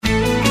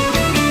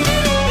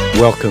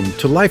Welcome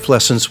to Life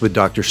Lessons with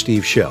Dr.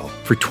 Steve Shell.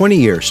 For 20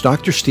 years,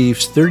 Dr.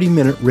 Steve's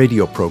 30-minute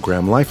radio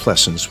program, Life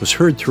Lessons, was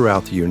heard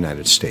throughout the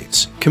United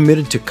States.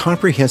 Committed to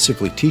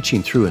comprehensively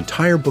teaching through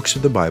entire books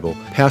of the Bible,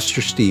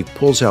 Pastor Steve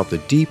pulls out the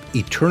deep,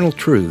 eternal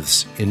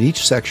truths in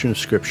each section of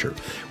Scripture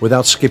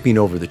without skipping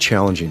over the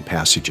challenging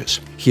passages.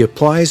 He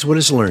applies what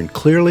is learned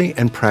clearly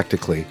and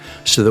practically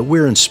so that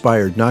we're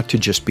inspired not to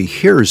just be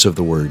hearers of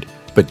the Word,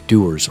 but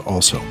doers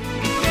also.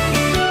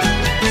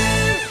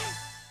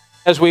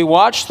 As we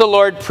watched the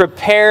Lord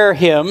prepare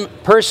him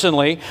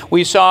personally,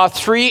 we saw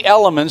three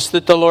elements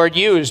that the Lord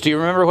used. Do you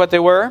remember what they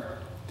were?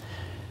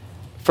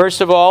 First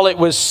of all, it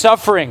was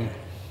suffering.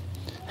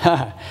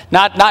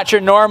 not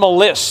your normal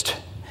list.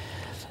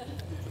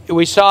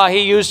 We saw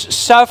he used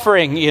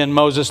suffering in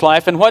Moses'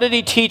 life. And what did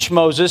he teach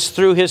Moses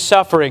through his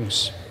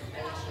sufferings?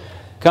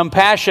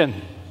 Compassion.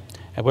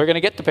 And we're going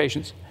to get to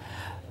patience.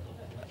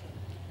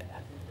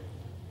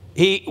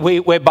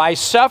 By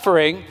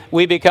suffering,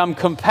 we become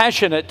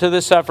compassionate to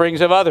the sufferings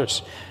of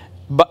others.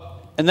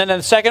 And then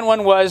the second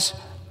one was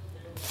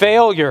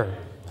failure.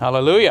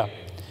 Hallelujah.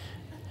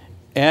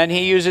 And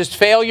he uses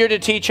failure to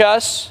teach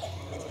us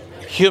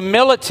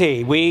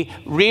humility. We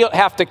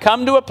have to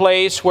come to a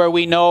place where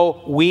we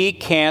know we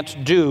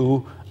can't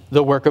do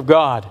the work of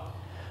God.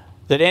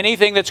 That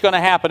anything that's going to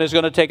happen is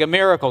going to take a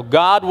miracle.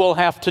 God will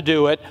have to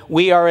do it.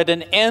 We are at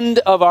an end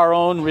of our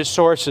own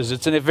resources.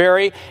 It's in a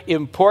very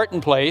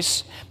important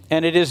place,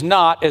 and it is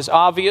not as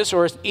obvious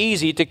or as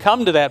easy to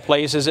come to that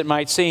place as it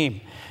might seem.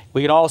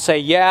 We can all say,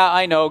 yeah,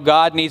 I know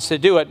God needs to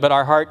do it, but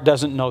our heart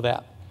doesn't know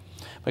that.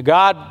 But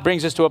God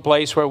brings us to a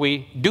place where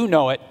we do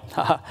know it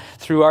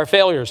through our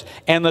failures.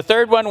 And the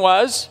third one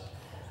was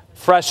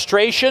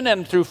frustration,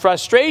 and through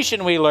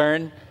frustration we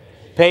learn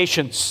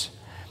patience.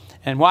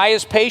 And why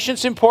is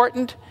patience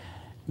important?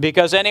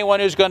 Because anyone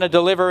who's going to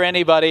deliver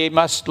anybody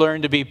must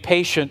learn to be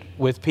patient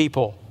with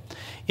people.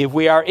 If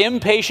we are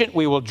impatient,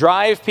 we will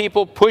drive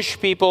people, push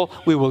people,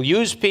 we will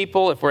use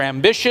people. If we're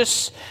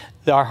ambitious,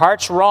 our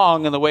heart's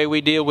wrong in the way we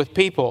deal with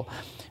people.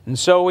 And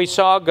so we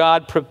saw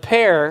God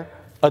prepare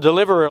a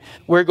deliverer.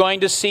 We're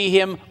going to see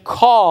him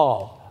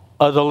call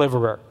a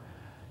deliverer.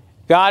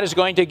 God is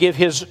going to give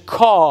his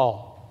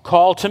call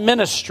to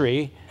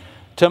ministry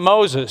to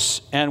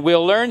Moses. And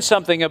we'll learn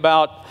something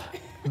about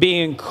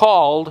being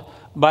called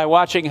by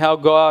watching how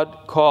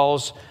God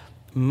calls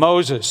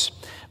Moses.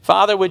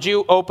 Father, would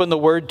you open the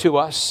word to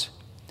us?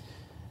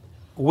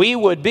 We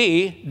would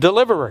be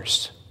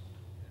deliverers.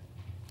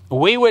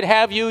 We would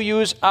have you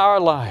use our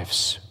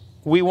lives.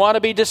 We want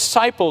to be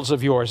disciples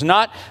of yours,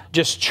 not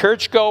just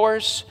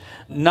churchgoers,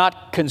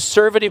 not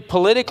conservative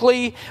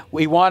politically.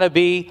 We want to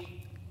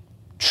be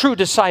true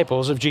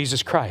disciples of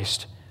Jesus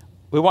Christ.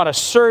 We want to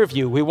serve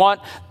you. We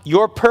want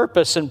your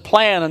purpose and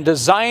plan and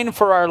design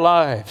for our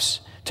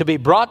lives to be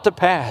brought to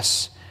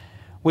pass.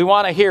 We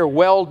want to hear,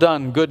 well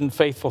done, good and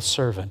faithful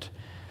servant.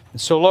 And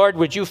so, Lord,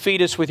 would you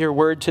feed us with your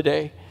word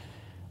today?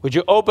 Would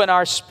you open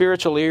our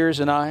spiritual ears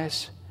and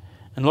eyes?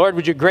 And Lord,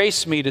 would you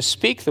grace me to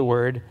speak the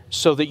word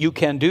so that you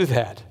can do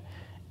that?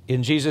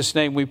 In Jesus'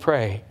 name we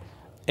pray.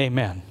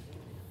 Amen.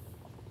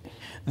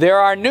 There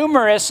are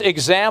numerous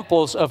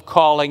examples of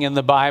calling in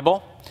the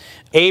Bible.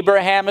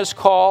 Abraham is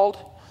called.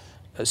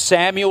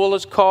 Samuel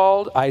is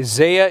called,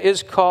 Isaiah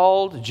is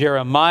called,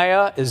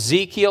 Jeremiah,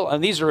 Ezekiel,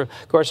 and these are, of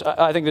course,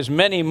 I think there's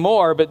many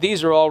more, but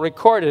these are all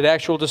recorded,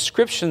 actual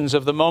descriptions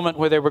of the moment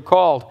where they were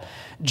called.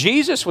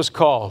 Jesus was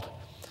called.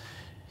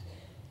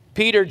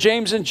 Peter,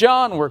 James, and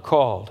John were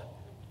called.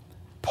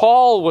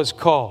 Paul was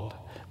called.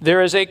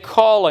 There is a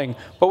calling.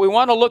 What we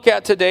want to look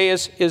at today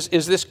is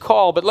this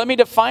call, but let me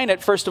define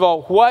it first of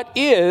all. What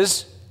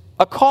is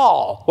a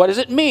call? What does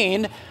it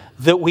mean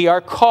that we are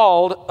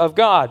called of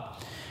God?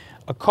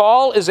 A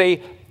call is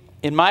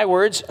in my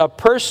words, a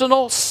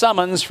personal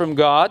summons from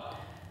God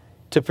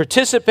to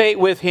participate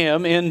with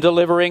him in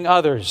delivering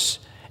others.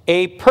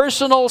 A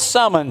personal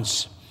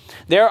summons.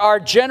 There are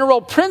general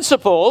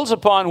principles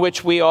upon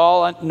which we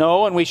all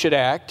know and we should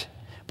act,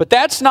 but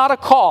that's not a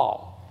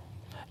call.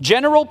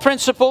 General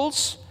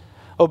principles,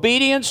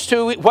 obedience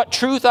to what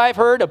truth I've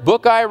heard, a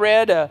book I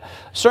read, a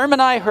sermon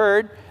I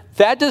heard,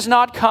 that does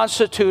not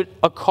constitute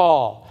a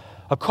call.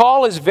 A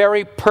call is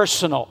very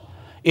personal.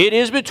 It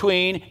is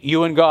between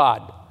you and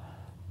God.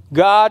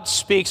 God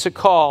speaks a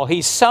call.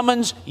 He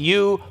summons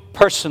you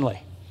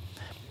personally.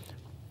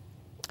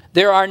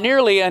 There are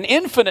nearly an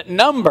infinite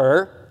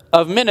number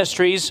of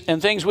ministries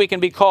and things we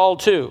can be called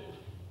to.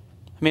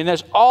 I mean,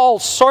 there's all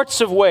sorts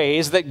of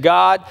ways that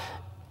God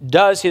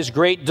does his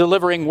great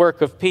delivering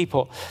work of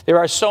people. There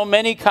are so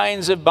many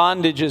kinds of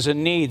bondages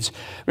and needs.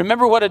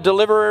 Remember what a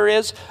deliverer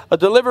is? A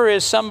deliverer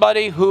is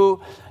somebody who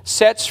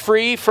sets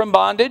free from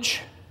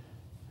bondage,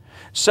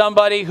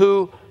 somebody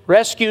who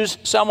rescues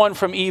someone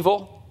from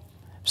evil,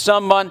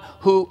 someone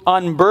who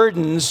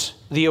unburdens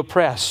the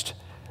oppressed,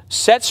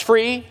 sets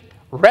free,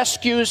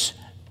 rescues,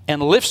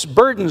 and lifts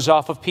burdens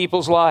off of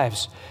people's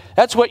lives.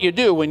 That's what you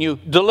do when you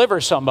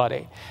deliver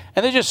somebody.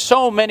 And there's just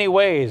so many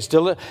ways.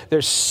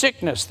 There's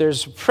sickness,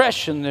 there's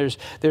oppression,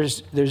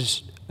 there's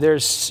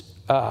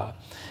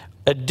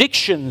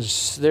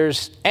addictions,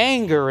 there's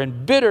anger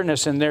and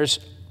bitterness, and there's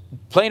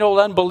plain old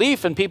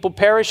unbelief and people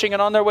perishing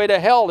and on their way to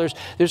hell.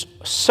 There's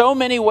so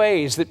many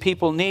ways that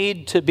people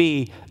need to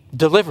be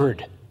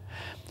delivered,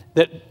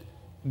 that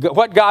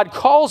what God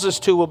calls us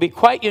to will be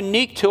quite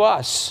unique to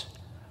us.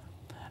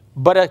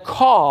 But a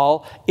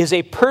call is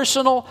a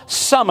personal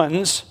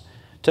summons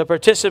to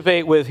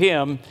participate with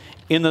Him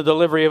in the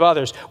delivery of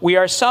others. We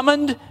are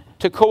summoned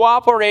to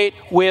cooperate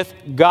with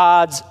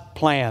God's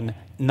plan,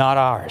 not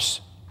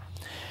ours.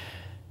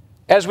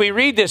 As we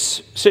read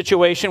this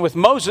situation with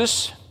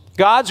Moses,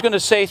 God's going to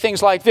say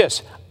things like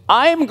this: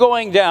 I'm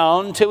going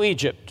down to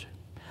Egypt.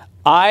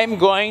 I'm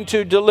going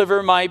to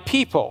deliver my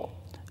people.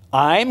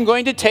 I'm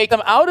going to take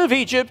them out of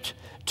Egypt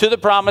to the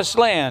promised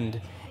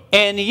land.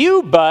 And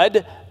you,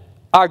 bud,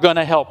 are going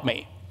to help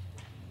me.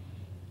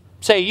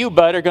 Say, you,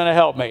 bud, are going to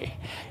help me.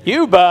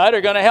 You, bud,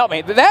 are going to help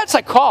me. That's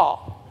a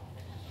call.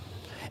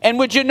 And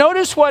would you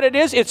notice what it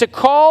is? It's a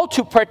call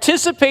to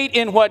participate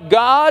in what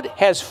God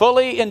has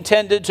fully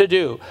intended to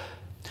do.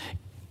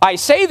 I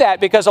say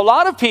that because a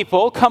lot of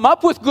people come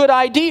up with good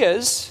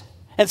ideas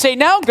and say,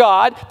 now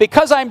God,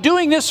 because I'm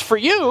doing this for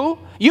you,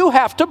 you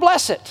have to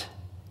bless it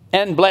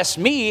and bless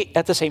me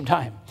at the same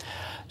time.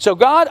 So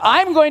God,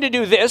 I'm going to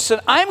do this, and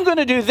I'm going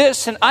to do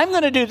this, and I'm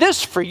going to do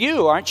this for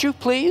you. Aren't you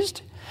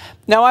pleased?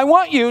 Now I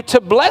want you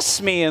to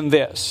bless me in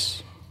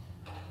this.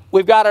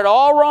 We've got it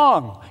all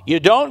wrong.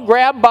 You don't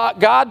grab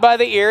God by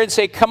the ear and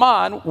say, come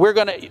on,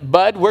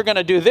 bud, we're going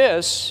to do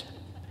this.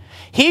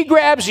 He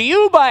grabs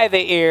you by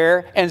the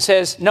ear and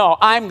says, no,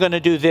 I'm going to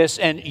do this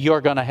and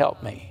you're going to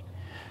help me.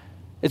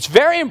 It's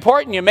very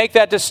important you make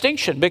that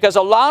distinction, because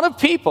a lot of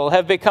people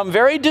have become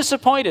very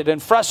disappointed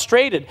and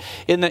frustrated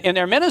in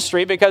their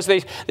ministry because they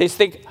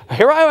think,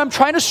 here I am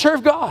trying to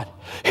serve God.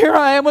 Here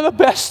I am with the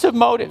best of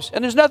motives.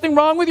 And there's nothing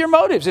wrong with your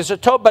motives.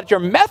 But your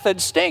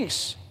method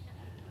stinks.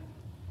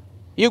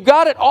 You've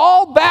got it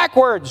all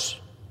backwards.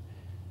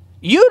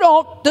 You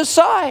don't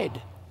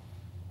decide.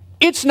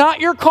 It's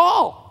not your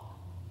call.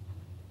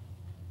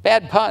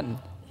 Bad pun.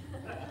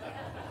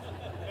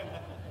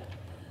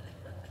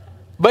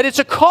 But it's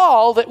a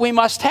call that we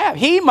must have.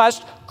 He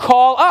must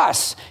call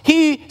us.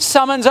 He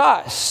summons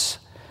us.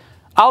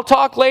 I'll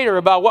talk later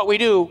about what we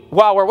do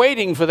while we're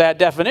waiting for that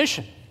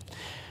definition.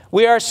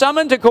 We are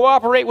summoned to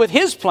cooperate with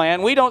His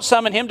plan. We don't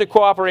summon Him to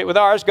cooperate with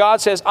ours.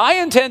 God says,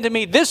 I intend to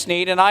meet this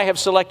need, and I have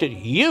selected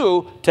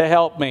you to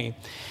help me.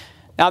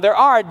 Now, there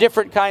are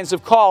different kinds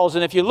of calls,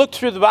 and if you look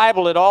through the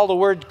Bible at all the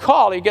word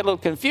call, you get a little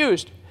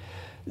confused.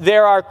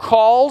 There are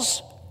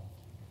calls.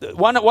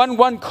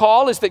 One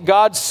call is that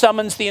God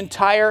summons the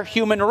entire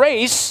human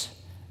race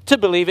to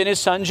believe in His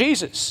Son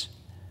Jesus.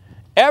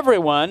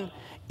 Everyone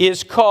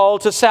is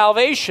called to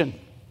salvation.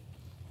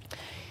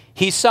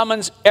 He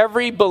summons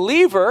every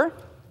believer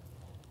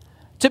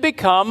to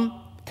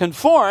become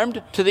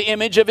conformed to the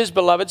image of His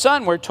beloved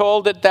Son. We're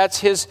told that that's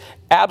His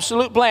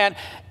absolute plan.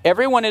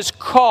 Everyone is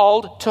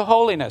called to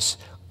holiness,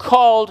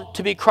 called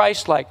to be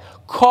Christ-like,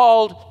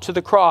 called to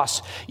the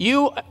cross.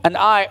 You and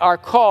I are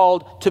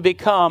called to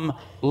become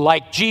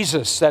like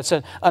Jesus. That's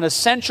an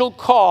essential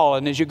call.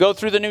 And as you go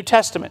through the New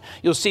Testament,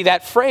 you'll see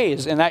that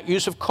phrase and that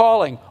use of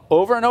calling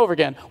over and over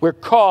again. We're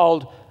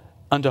called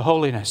unto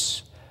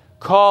holiness,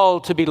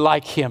 called to be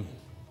like Him.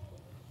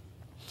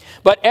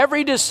 But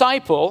every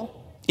disciple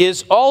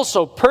is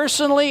also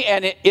personally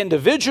and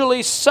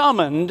individually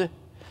summoned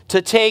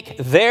to take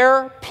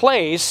their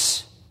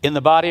place in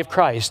the body of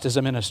Christ as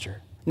a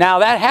minister. Now,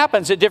 that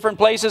happens at different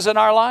places in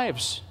our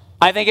lives.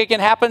 I think it can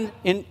happen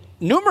in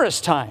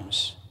numerous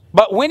times.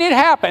 But when it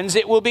happens,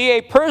 it will be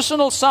a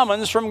personal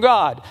summons from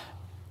God.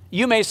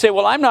 You may say,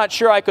 well, I'm not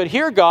sure I could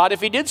hear God if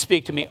He did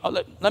speak to me.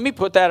 Let me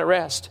put that at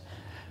rest.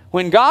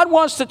 When God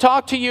wants to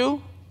talk to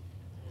you,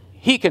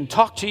 He can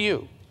talk to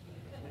you.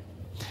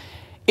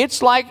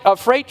 It's like a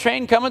freight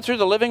train coming through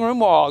the living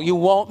room wall. You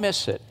won't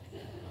miss it.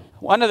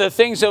 One of the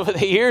things over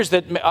the years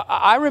that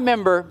I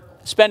remember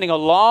spending a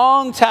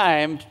long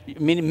time,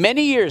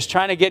 many years,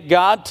 trying to get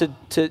God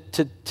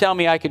to tell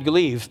me I could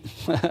leave.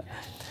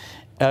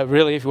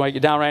 Really, if you want to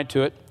get down right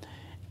to it.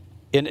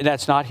 And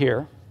that's not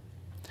here.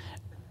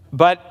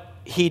 But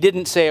He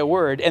didn't say a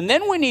word. And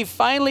then when He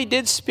finally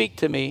did speak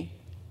to me,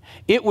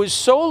 it was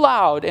so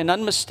loud and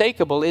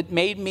unmistakable, it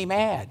made me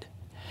mad.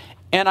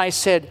 And I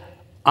said,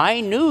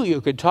 I knew you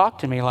could talk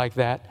to me like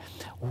that.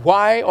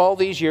 Why all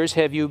these years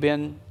have you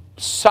been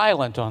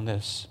silent on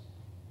this?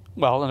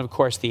 Well, and of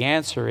course the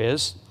answer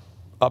is,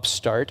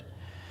 upstart,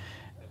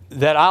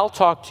 that I'll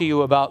talk to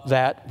you about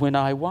that when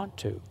I want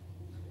to.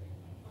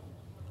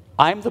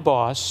 I'm the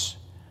boss,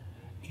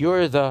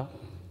 you're the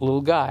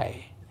little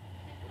guy.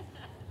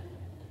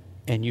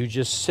 And you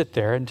just sit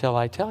there until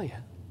I tell you.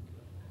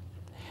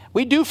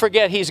 We do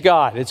forget He's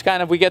God. It's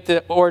kind of, we get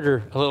the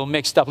order a little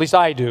mixed up, at least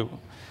I do.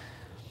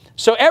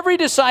 So every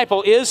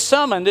disciple is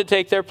summoned to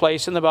take their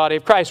place in the body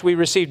of Christ. We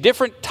receive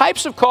different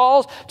types of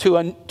calls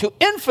to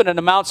infinite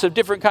amounts of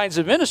different kinds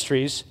of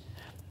ministries,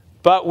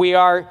 but we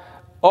are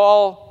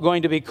all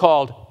going to be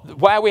called.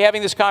 Why are we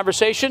having this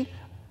conversation?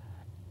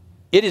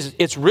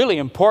 It's really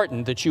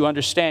important that you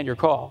understand your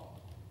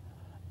call.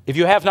 If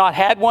you have not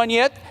had one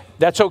yet,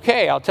 that's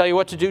okay. I'll tell you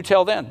what to do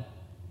till then.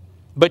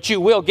 But you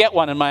will get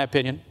one, in my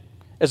opinion.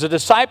 As a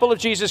disciple of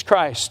Jesus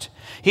Christ,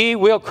 He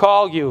will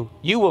call you.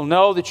 You will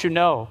know that you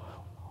know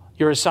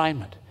your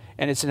assignment,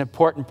 and it's an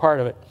important part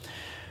of it.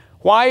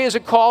 Why is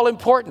a call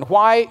important?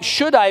 Why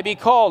should I be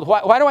called?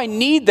 Why do I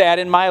need that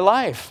in my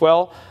life?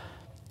 Well,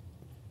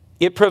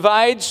 it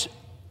provides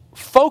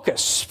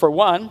focus, for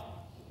one.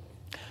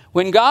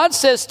 When God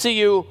says to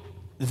you,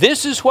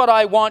 this is what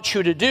I want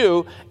you to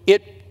do,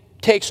 it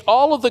takes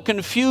all of the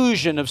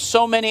confusion of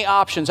so many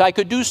options. I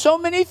could do so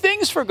many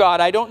things for God.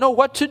 I don't know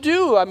what to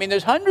do. I mean,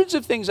 there's hundreds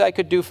of things I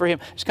could do for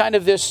Him. It's kind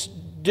of this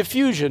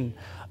diffusion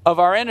of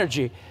our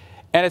energy.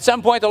 And at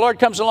some point, the Lord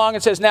comes along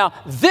and says, now,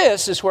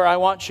 this is where I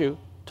want you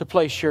to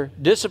place your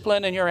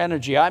discipline and your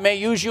energy. I may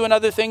use you in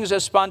other things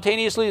as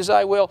spontaneously as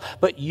I will,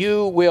 but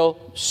you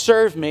will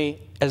serve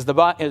me as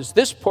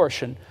this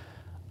portion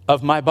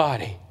of my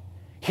body.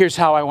 Here's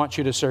how I want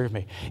you to serve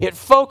me. It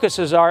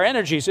focuses our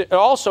energies. It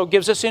also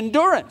gives us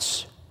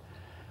endurance.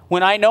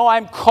 When I know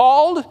I'm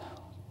called,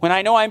 when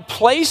I know I'm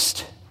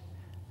placed,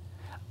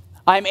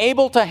 I'm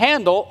able to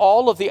handle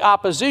all of the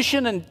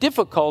opposition and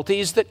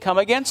difficulties that come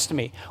against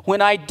me.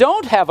 When I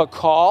don't have a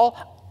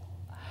call,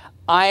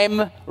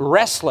 I'm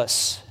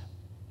restless,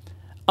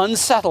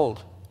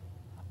 unsettled,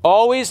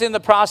 always in the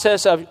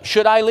process of,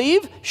 should I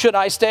leave? Should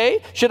I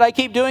stay? Should I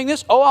keep doing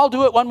this? Oh, I'll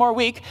do it one more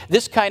week.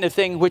 This kind of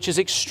thing, which is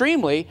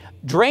extremely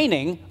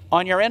draining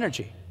on your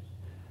energy.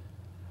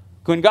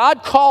 When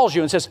God calls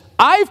you and says,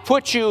 I've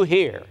put you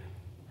here,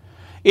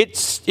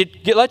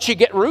 it lets you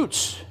get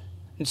roots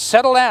and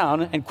settle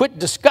down and quit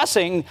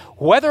discussing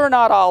whether or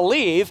not I'll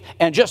leave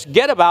and just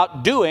get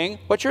about doing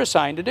what you're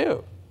assigned to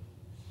do.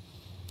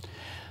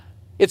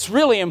 It's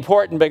really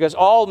important because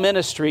all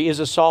ministry is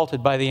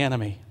assaulted by the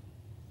enemy.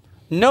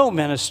 No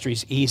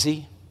ministry's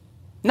easy.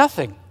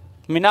 Nothing.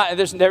 I mean,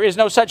 there is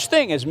no such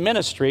thing as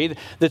ministry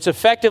that's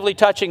effectively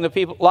touching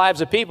the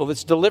lives of people,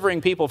 that's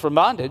delivering people from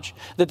bondage,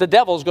 that the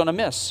devil's going to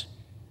miss.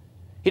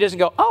 He doesn't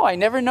go, oh, I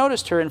never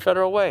noticed her in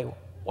Federal Way.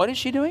 What is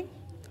she doing?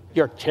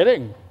 You're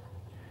kidding.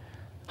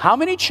 How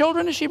many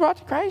children has she brought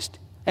to Christ?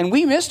 And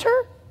we missed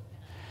her?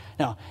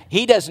 No,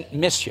 he doesn't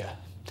miss you.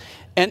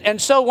 And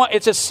so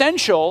it's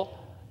essential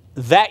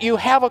that you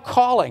have a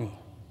calling,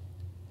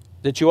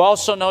 that you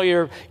also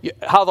know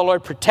how the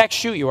Lord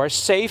protects you. You are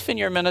safe in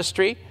your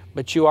ministry,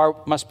 but you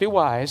must be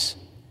wise.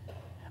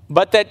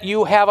 But that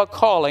you have a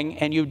calling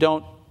and you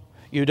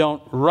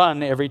don't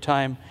run every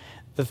time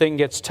the thing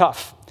gets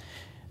tough.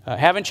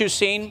 Haven't you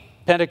seen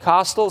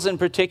Pentecostals in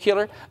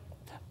particular?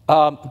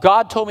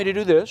 God told me to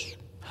do this.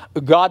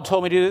 God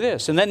told me to do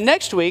this. And then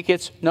next week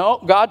it's,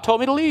 no, God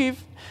told me to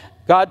leave.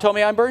 God told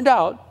me I'm burned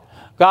out.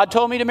 God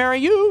told me to marry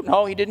you.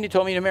 No, He didn't. He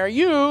told me to marry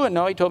you. And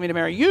no, He told me to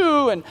marry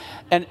you.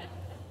 And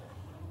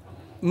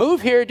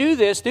move here, do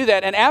this, do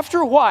that. And after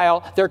a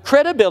while, their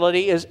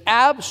credibility is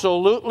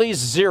absolutely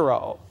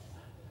zero.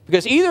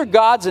 Because either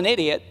God's an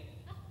idiot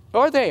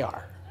or they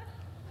are.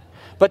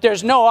 But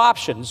there's no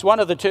options, one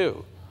of the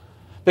two.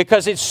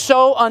 Because it's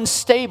so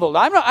unstable.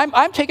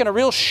 I'm taking a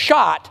real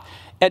shot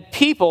at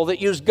people that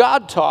use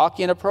God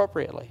talk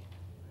inappropriately.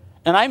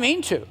 And I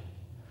mean to.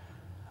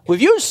 If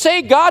you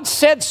say God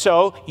said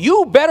so,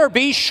 you better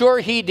be sure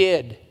He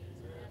did.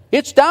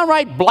 It's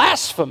downright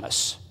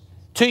blasphemous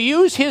to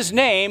use His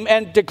name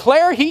and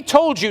declare He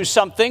told you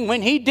something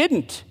when He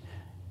didn't.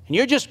 And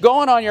you're just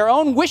going on your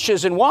own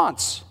wishes and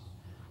wants.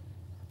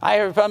 I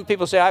hear some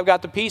people say, I've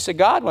got the peace of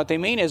God. What they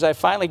mean is I've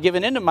finally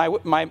given in to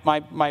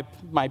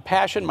my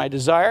passion, my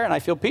desire, and I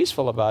feel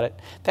peaceful about it.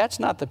 That's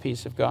not the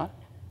peace of God.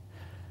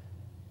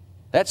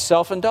 That's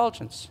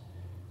self-indulgence.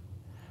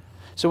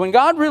 So when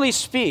God really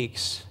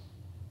speaks,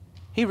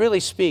 He really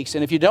speaks.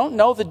 And if you don't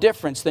know the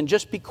difference, then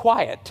just be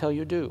quiet till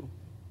you do.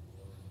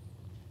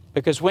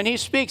 Because when He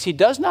speaks, He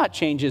does not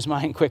change His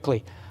mind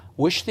quickly.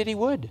 Wish that He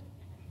would.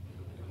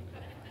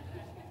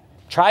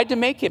 Tried to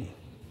make him.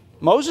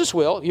 Moses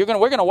will. We're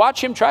going to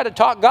watch him try to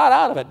talk God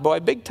out of it, boy,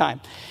 big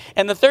time.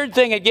 And the third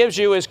thing it gives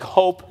you is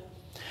hope.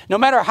 No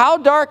matter how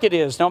dark it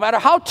is, no matter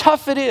how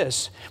tough it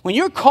is, when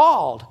you're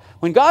called,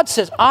 when God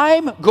says,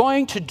 I'm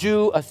going to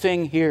do a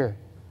thing here,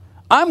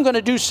 I'm going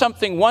to do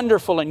something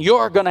wonderful and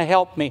you're going to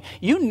help me,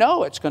 you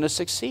know it's going to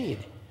succeed.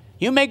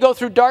 You may go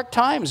through dark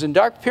times and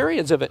dark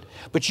periods of it,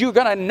 but you're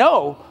going to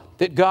know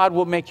that God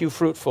will make you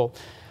fruitful.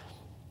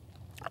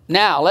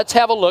 Now, let's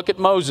have a look at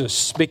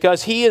Moses,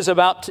 because he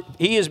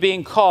is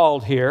being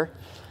called here,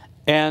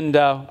 and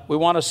we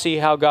want to see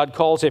how God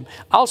calls him.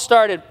 I'll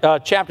start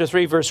at chapter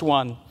 3, verse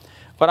 1.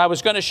 What I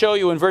was going to show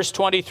you in verse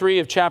 23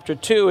 of chapter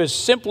 2 is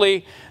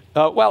simply,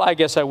 I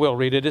guess I will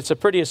read it. It's a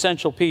pretty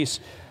essential piece.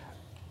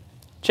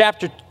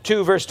 Chapter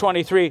 2, verse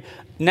 23.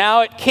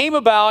 Now it came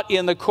about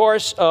in the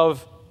course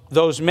of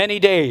those many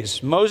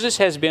days. Moses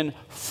has been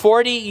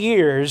 40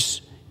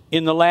 years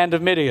in the land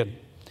of Midian.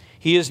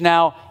 He is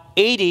now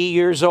 80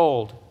 years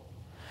old.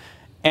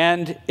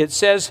 And it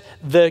says,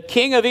 the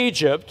king of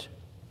Egypt,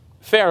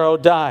 Pharaoh,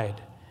 died.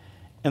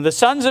 And the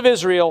sons of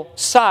Israel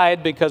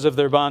sighed because of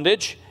their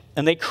bondage,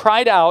 and they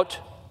cried out,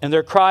 and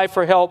their cry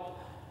for help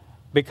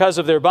because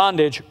of their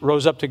bondage,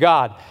 rose up to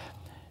God.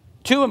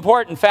 Two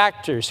important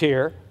factors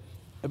here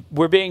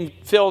were being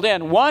filled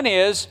in. One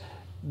is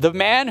the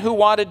man who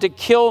wanted to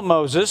kill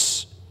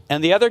Moses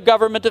and the other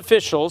government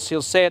officials,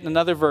 he'll say it in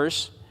another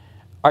verse,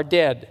 are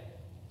dead.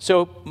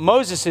 So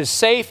Moses is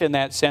safe in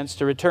that sense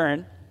to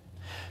return.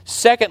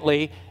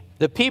 Secondly,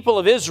 the people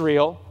of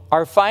Israel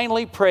are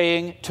finally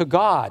praying to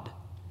God.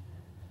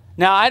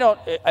 Now,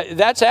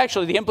 that's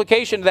actually the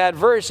implication of that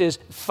verse is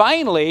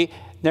finally,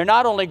 they're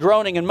not only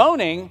groaning and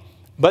moaning,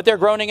 but they're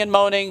groaning and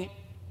moaning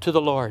to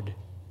the Lord.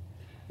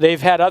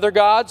 They've had other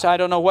gods. I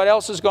don't know what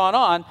else has gone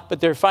on, but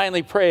they're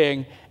finally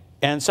praying,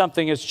 and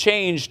something has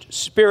changed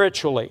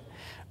spiritually.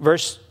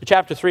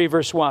 Chapter 3,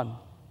 verse 1.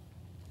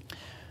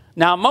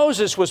 Now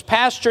Moses was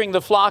pasturing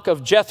the flock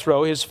of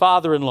Jethro, his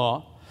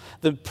father-in-law,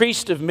 the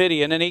priest of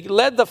Midian, and he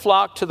led the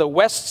flock to the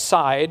west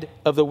side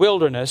of the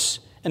wilderness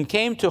and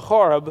came to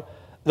Horeb,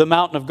 the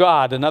mountain of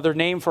God. Another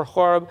name for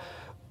Horeb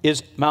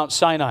is Mount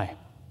Sinai.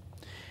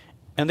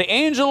 And the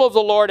angel of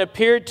the Lord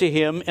appeared to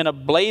him in a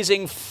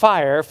blazing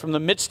fire from the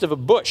midst of a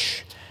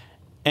bush.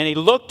 And he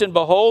looked, and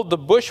behold, the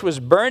bush was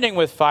burning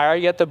with fire,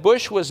 yet the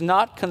bush was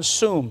not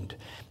consumed.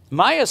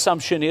 My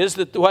assumption is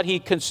that what he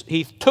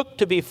took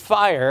to be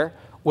fire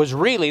was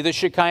really the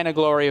Shekinah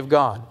glory of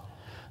God.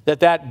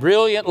 That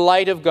brilliant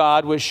light of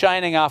God was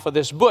shining off of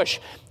this bush.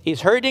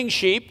 He's herding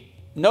sheep.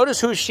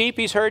 Notice whose sheep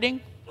he's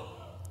herding?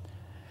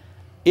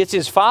 It's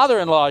his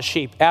father-in-law's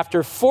sheep.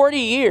 After 40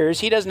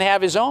 years, he doesn't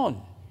have his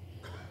own.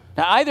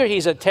 Now, either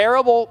he's a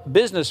terrible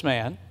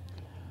businessman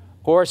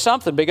or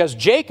something, because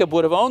Jacob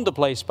would have owned the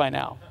place by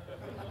now.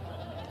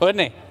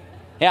 Wouldn't he?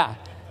 Yeah.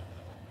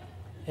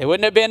 It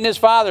wouldn't have been his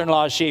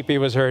father-in-law's sheep he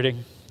was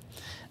herding.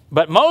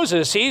 But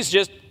Moses, he's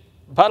just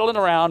puddling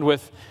around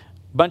with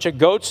a bunch of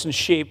goats and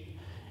sheep.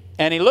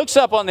 And he looks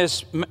up on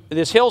this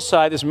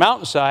hillside, this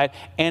mountainside,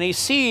 and he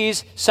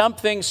sees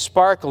something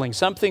sparkling,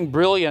 something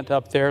brilliant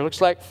up there. It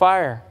looks like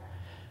fire.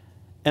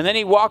 And then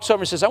he walks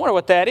over and says, I wonder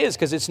what that is,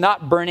 because it's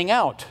not burning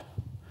out.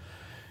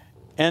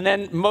 And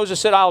then Moses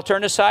said, I'll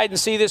turn aside and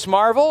see this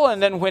marvel.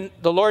 And then when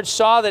the Lord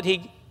saw that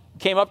he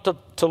came up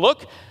to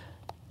look,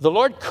 the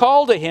Lord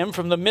called to him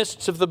from the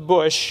midst of the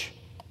bush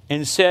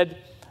and said,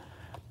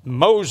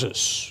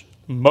 Moses,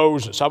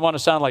 Moses. I want to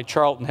sound like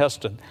Charlton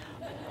Heston.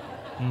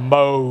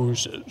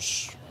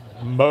 Moses,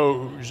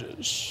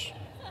 Moses.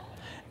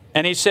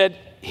 And he said,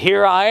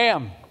 here I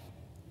am.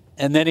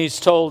 And then he's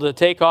told to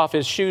take off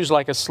his shoes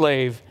like a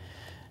slave,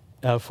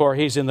 for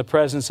he's in the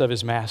presence of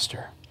his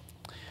master.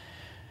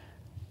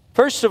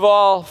 First of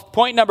all,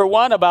 point number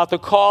one about the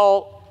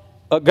call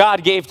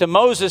God gave to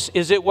Moses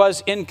is it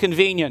was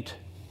inconvenient.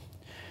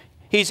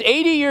 He's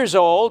 80 years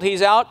old,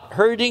 he's out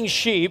herding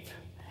sheep,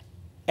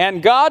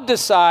 and God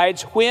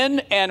decides when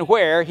and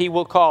where he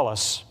will call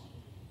us.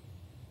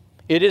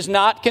 It is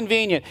not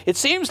convenient. It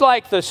seems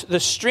like the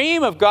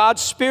stream of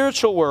God's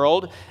spiritual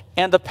world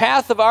and the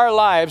path of our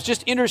lives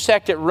just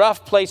intersect at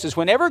rough places.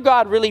 Whenever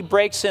God really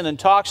breaks in and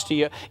talks to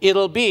you,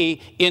 it'll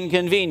be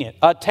inconvenient.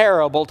 A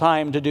terrible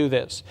time to do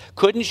this.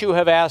 Couldn't you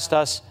have asked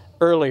us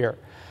earlier?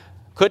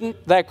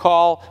 Couldn't that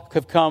call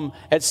have come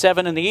at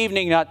 7 in the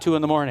evening, not 2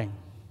 in the morning?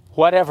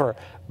 Whatever.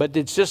 But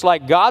it's just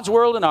like God's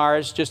world and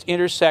ours just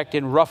intersect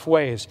in rough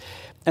ways.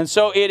 And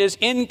so it is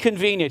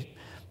inconvenient.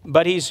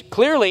 But he's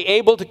clearly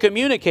able to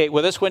communicate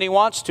with us when he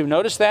wants to.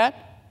 Notice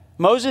that?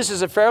 Moses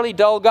is a fairly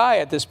dull guy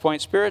at this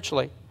point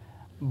spiritually.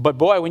 But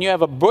boy, when you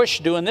have a bush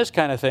doing this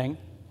kind of thing,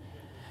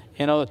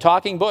 the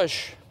talking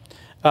bush,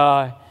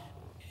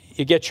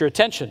 it gets your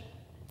attention.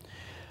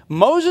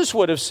 Moses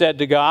would have said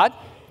to God,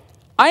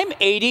 I'm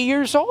 80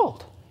 years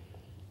old.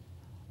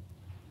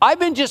 I've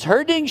been just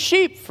herding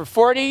sheep for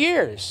 40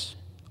 years.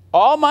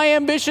 All my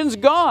ambition's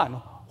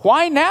gone.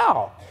 Why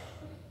now?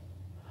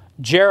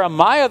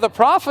 Jeremiah the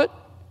prophet,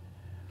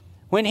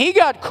 when he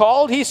got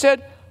called, he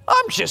said,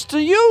 I'm just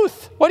a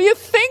youth. What are you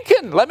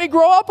thinking? Let me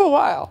grow up a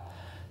while.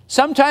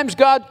 Sometimes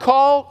God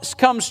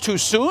comes too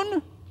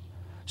soon.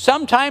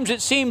 Sometimes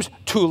it seems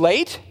too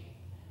late.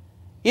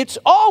 It's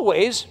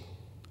always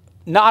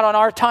not on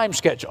our time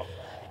schedule.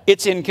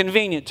 It's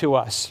inconvenient to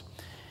us.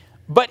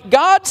 But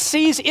God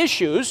sees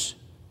issues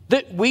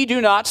that we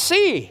do not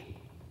see.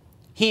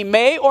 He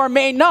may or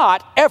may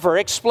not ever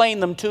explain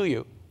them to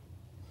you.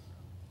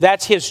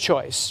 That's his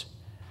choice.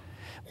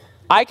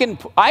 I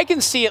can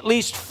see at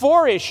least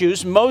 4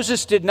 issues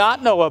Moses did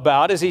not know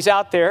about as he's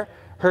out there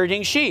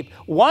herding sheep.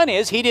 One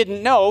is he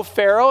didn't know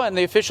Pharaoh and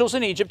the officials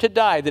in Egypt had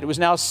died, that it was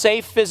now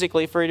safe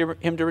physically for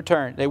him to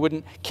return. They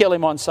wouldn't kill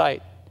him on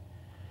sight.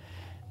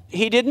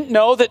 He didn't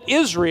know that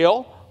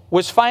Israel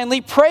was finally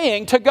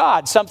praying to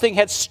God. Something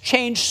had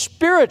changed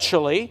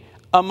spiritually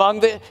among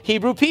the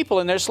Hebrew people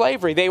in their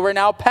slavery. They were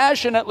now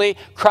passionately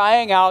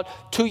crying out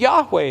to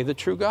Yahweh, the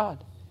true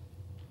God.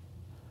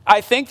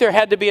 I think there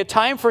had to be a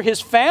time for his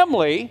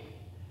family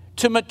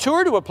to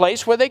mature to a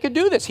place where they could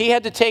do this. He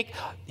had to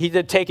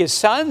take his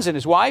sons and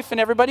his wife and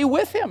everybody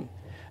with him.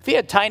 If he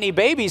had tiny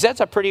babies, that's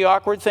a pretty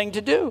awkward thing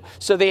to do.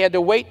 So they had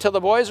to wait till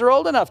the boys are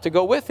old enough to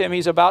go with him.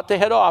 He's about to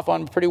head off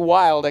on a pretty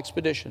wild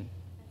expedition.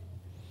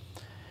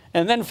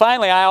 And then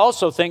finally, I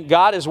also think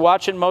God is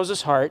watching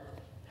Moses' heart,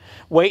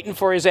 waiting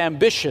for his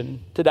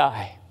ambition to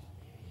die.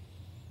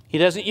 He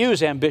doesn't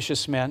use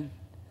ambitious men.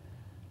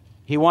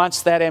 He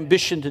wants that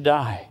ambition to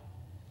die.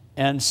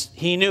 And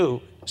he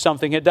knew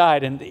something had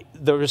died, and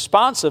the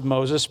response of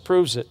Moses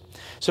proves it.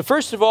 So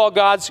first of all,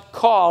 God's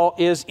call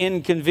is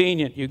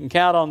inconvenient. You can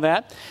count on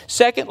that.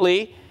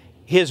 Secondly,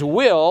 his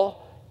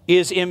will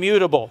is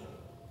immutable.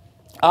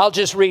 I'll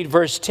just read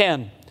verse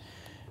 10.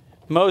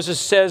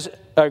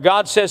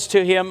 God says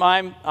to him,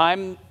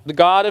 I'm the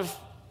God of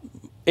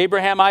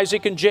Abraham,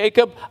 Isaac, and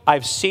Jacob.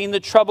 I've seen the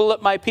trouble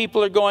that my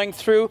people are going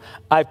through.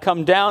 I've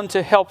come down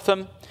to help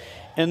them.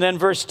 And then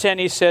verse 10,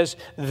 he says,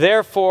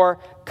 therefore,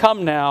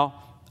 come now,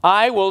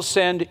 I will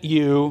send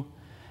you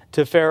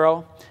to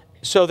Pharaoh,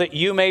 so that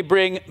you may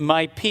bring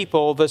my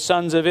people, the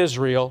sons of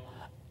Israel,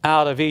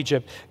 out of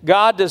Egypt.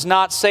 God does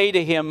not say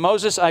to him,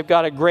 Moses, I've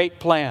got a great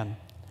plan.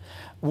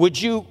 Would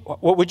you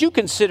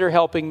consider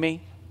helping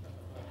me?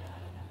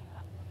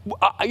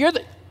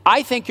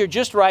 I think you're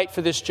just right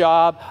for this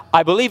job.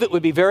 I believe it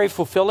would be very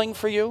fulfilling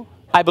for you.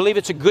 I believe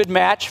it's a good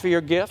match for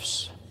your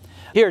gifts.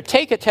 Here,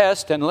 take a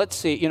test and let's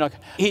see.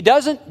 He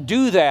doesn't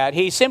do that.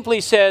 He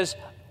simply says,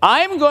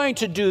 I'm going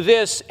to do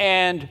this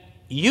and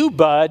you,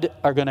 bud,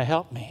 are going to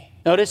help me.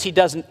 Notice he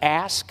doesn't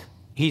ask.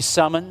 He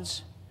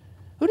summons.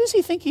 Who does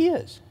he think he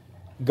is?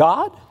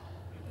 God?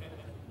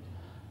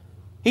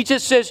 He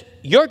just says,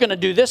 you're going to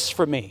do this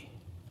for me.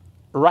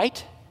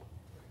 Right?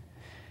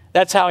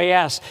 That's how he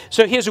asks.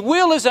 So his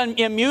will is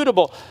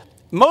immutable.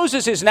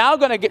 Moses is now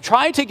going to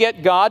try to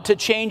get God to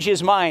change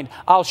his mind.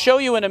 I'll show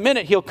you in a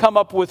minute. He'll come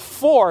up with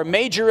 4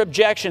 major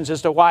objections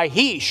as to why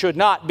he should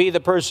not be the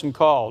person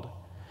called.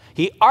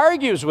 He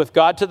argues with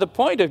God to the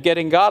point of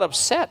getting God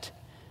upset.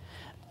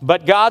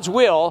 But God's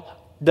will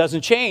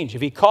doesn't change.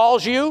 If he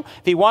calls you,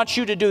 if he wants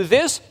you to do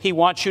this, he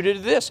wants you to do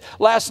this.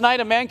 Last night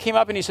a man came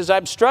up and he says,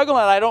 I'm struggling,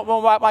 I don't know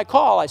about my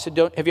call. I said,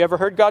 have you ever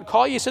heard God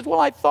call you? He said, well,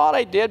 I thought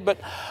I did, but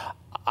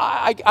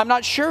I'm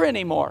not sure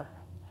anymore.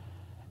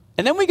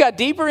 And then we got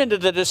deeper into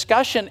the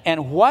discussion,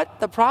 and what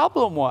the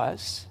problem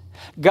was,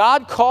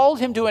 God called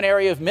him to an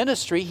area of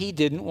ministry he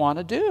didn't want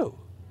to do.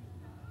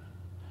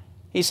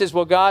 He says,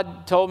 well,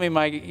 God told me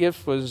my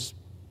gift was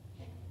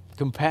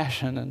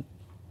compassion, and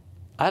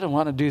I don't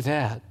want to do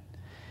that.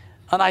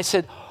 And I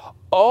said,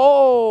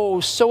 oh,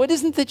 so it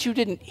isn't that you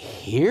didn't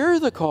hear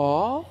the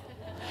call.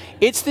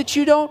 It's that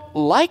you don't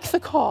like the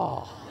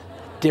call.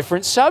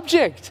 Different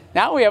subject.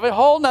 Now we have a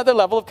whole nother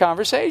level of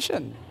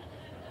conversation.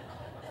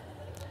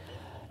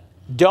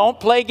 Don't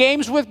play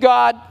games with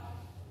God.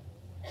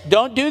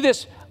 Don't do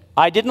this.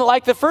 I didn't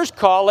like the first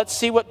call. Let's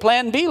see what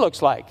plan B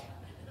looks like.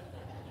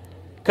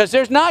 Because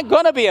there's not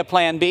going to be a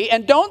plan B.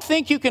 And don't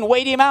think you can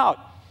wait him out.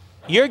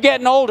 You're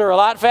getting older a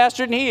lot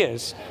faster than he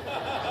is.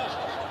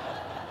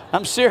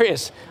 I'm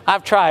serious.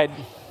 I've tried.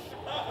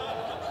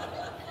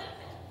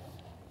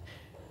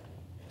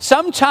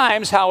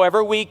 Sometimes,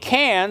 however, we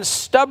can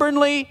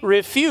stubbornly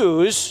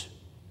refuse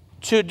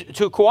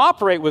to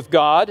cooperate with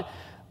God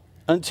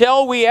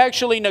until we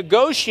actually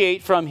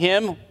negotiate from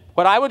him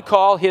what I would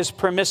call his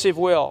permissive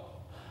will.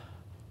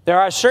 There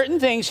are certain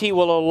things he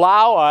will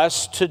allow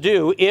us to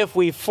do if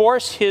we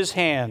force his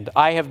hand.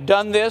 I have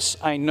done this.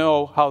 I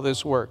know how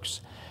this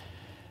works.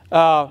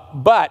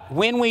 But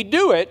when we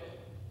do it,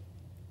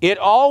 it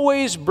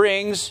always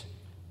brings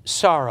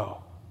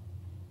sorrow.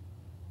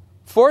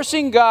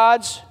 Forcing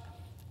God's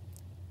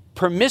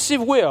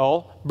permissive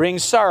will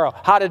brings sorrow.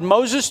 How did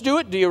Moses do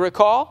it? Do you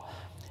recall?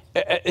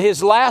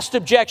 His last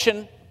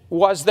objection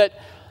was that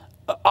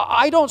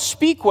I don't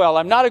speak well.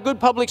 I'm not a good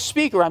public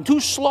speaker. I'm too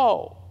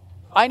slow.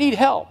 I need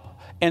help.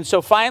 And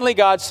so finally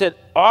God said,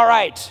 all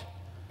right,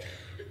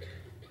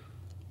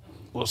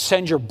 we'll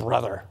send your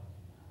brother.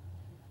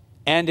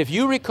 And if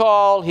you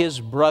recall, his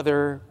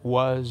brother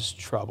was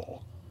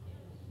trouble.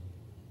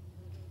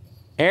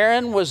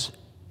 Aaron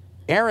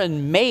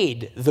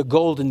made the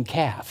golden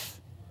calf.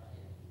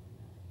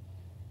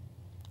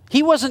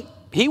 He wasn't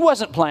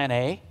plan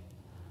A.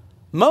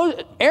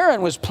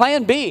 Aaron was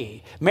plan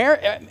B.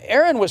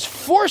 Aaron was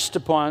forced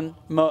upon,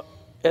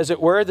 as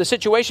it were, the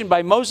situation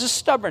by Moses'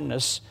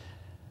 stubbornness.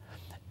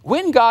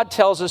 When God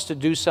tells us to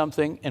do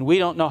something and we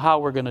don't know how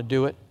we're going to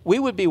do it, we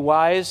would be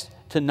wise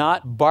to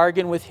not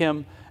bargain with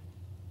him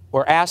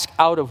or ask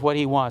out of what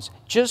he wants.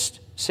 Just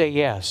say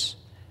yes.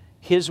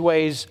 His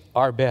ways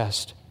are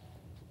best.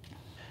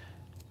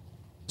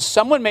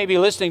 Someone may be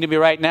listening to me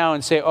right now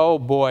and say, oh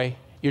boy,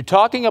 you're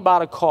talking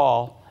about a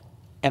call,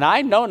 and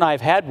I know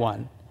I've had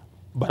one,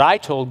 but I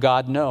told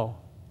God no.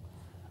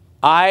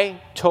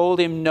 I told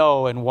him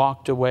no and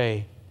walked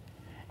away.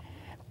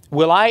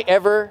 Will I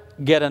ever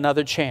get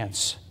another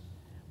chance?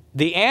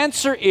 The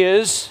answer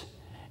is,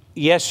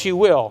 yes, you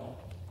will.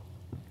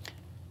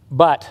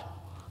 But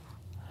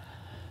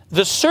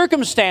the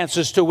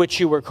circumstances to which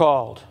you were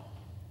called,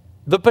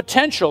 the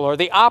potential or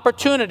the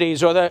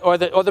opportunities or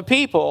the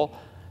people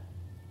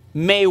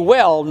may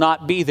well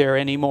not be there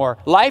anymore.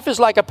 Life is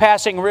like a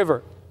passing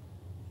river,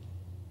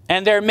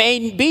 and there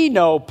may be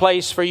no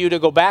place for you to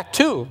go back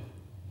to.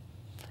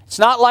 It's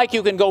not like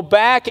you can go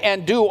back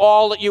and do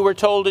all that you were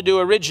told to do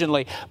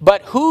originally.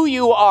 But who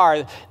you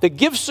are, the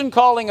gifts and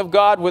calling of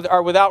God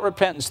are without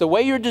repentance. The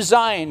way you're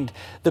designed,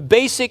 the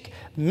basic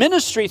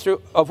ministry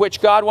of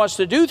which God wants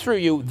to do through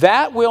you,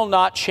 that will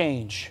not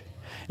change.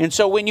 And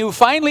so when you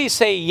finally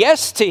say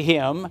yes to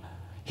Him,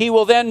 He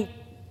will then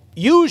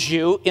use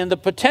you in the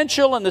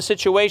potential and the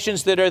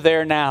situations that are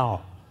there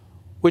now,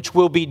 which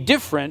will be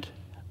different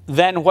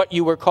than what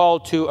you were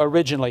called to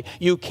originally.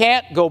 You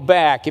can't go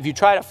back. If you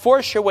try to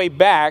force your way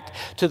back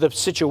to the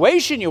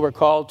situation you were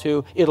called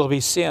to, it'll be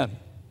sin.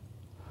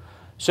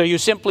 So you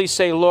simply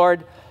say,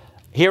 Lord,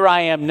 here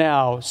I am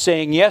now,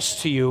 saying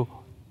yes to you.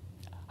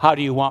 How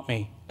do you want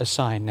me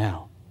assigned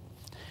now?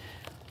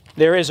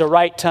 There is a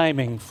right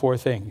timing for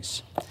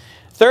things.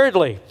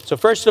 Thirdly, so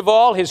first of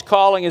all, His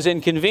calling is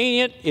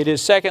inconvenient. It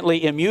is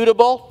secondly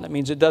immutable. That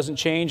means it doesn't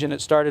change, and it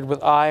started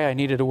with I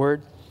needed a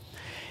word.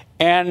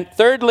 And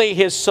thirdly,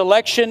 His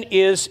selection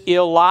is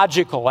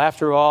illogical.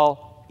 After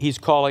all, He's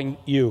calling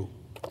you.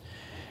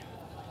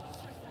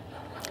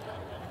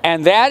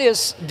 And that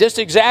is just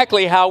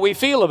exactly how we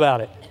feel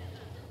about it.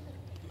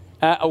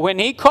 When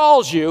He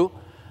calls you,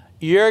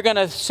 you're going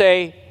to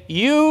say,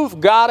 you've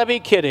got to be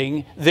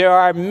kidding. There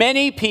are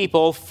many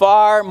people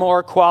far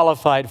more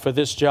qualified for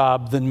this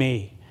job than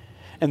me.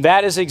 And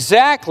that is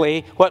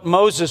exactly what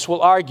Moses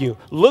will argue.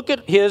 Look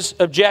at his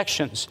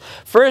objections.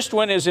 First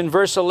one is in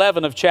verse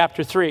 11 of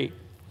chapter 3.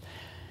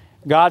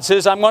 God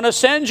says, I'm going to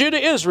send you to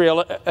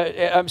Israel.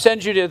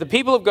 Send you to the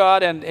people of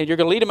God, and you're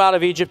going to lead them out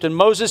of Egypt. And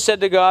Moses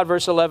said to God,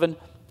 verse 11,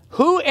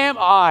 who am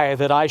I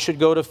that I should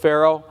go to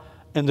Pharaoh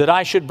and that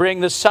I should bring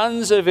the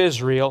sons of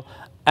Israel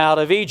out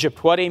of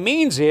Egypt? What he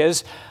means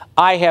is,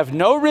 I have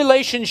no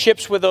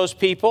relationships with those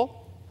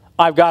people.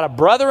 I've got a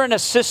brother and a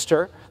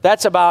sister.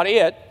 That's about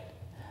it.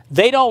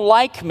 They don't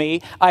like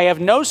me. I have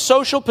no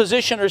social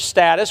position or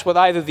status with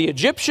either the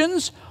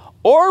Egyptians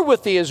or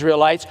with the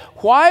Israelites.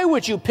 Why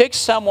would you pick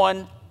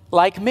someone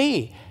like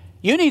me?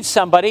 You need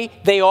somebody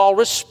they all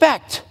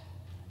respect,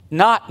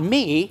 not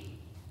me.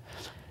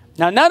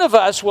 Now, none of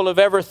us will have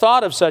ever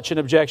thought of such an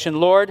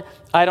objection. Lord,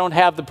 I don't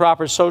have the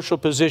proper social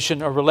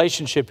position or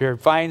relationship here.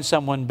 Find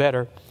someone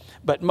better.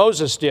 But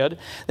Moses did.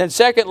 Then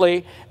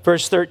secondly,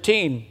 verse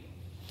 13.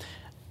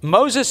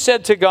 Moses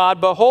said to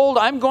God, behold,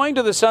 I'm going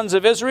to the sons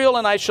of Israel,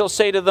 and I shall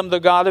say to them, the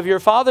God of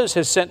your fathers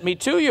has sent me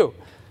to you.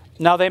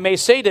 Now they may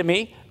say to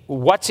me,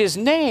 what's his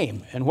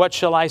name? And what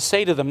shall I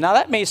say to them? Now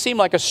that may seem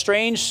like a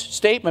strange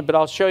statement, but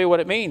I'll show you what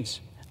it means.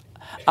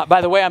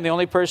 By the way, I'm the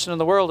only person in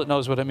the world that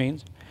knows what it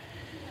means.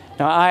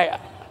 Now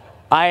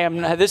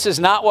this is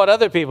not what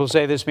other people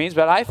say this means,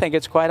 but I think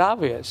it's quite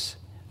obvious.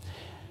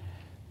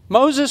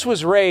 Moses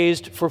was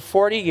raised for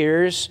 40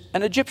 years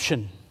an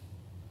Egyptian.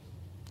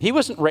 He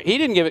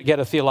didn't get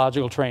a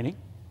theological training.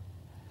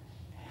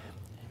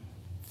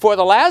 For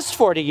the last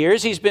 40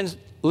 years, he's been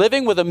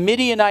living with a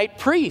Midianite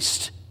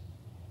priest.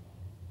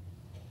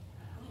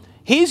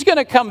 He's going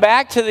to come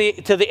back to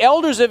the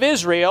elders of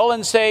Israel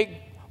and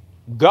say,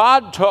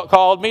 God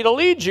called me to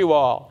lead you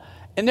all.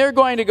 And they're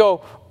going to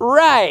go,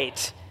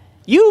 right,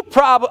 you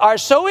are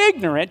so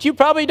ignorant, you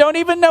probably don't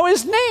even know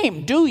his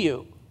name, do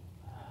you?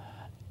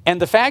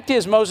 And the fact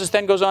is, Moses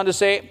then goes on to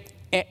say,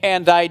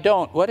 and I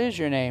don't. What is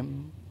your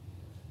name?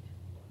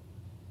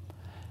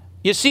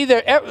 You see,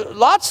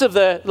 lots of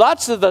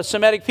the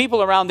Semitic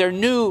people around there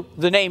knew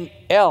the name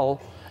El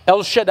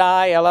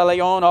Shaddai, El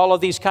Elyon, all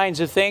of these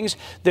kinds of things.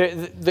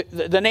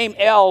 The name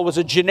El was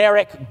a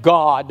generic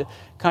God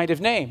kind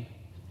of name.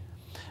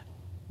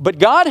 But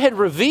God had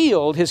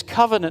revealed his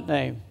covenant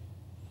name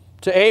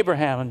to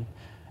Abraham. And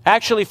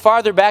actually,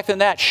 farther back than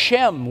that,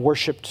 Shem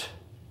worshipped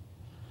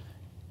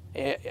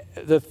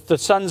the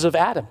sons of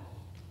Adam.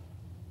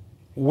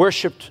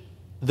 Worshipped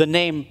the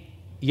name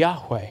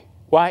Yahweh.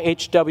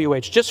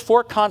 YHWH, just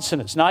 4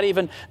 consonants, not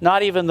even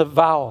the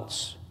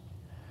vowels.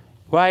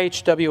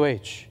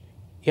 YHWH,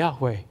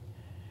 Yahweh.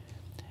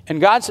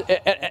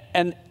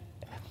 And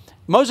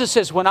Moses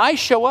says, when I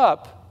show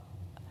up,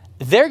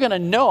 they're going to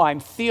know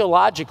I'm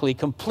theologically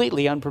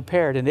completely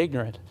unprepared and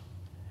ignorant.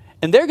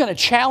 And they're going to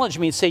challenge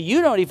me and say,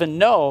 you don't even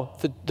know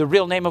the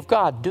real name of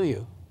God, do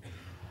you?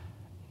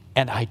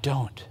 And I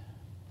don't.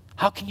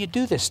 How can you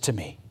do this to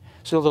me?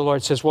 So the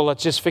Lord says, well,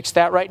 let's just fix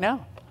that right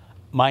now.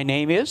 My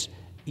name is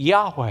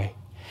Yahweh.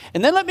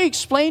 And then let me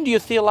explain to you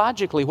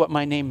theologically what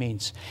my name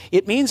means.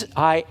 It means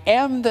I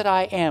am that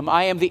I am.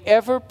 I am the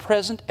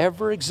ever-present,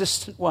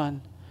 ever-existent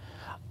one.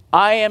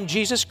 I am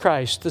Jesus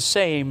Christ, the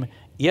same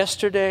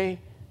yesterday,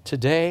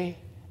 today,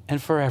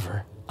 and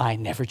forever. I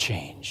never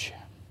change.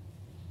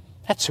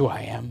 That's who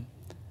I am.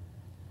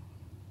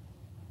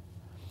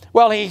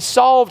 Well, he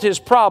solved his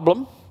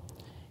problem.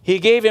 He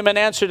gave him an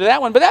answer to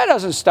that one, but that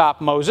doesn't stop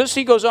Moses.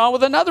 He goes on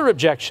with another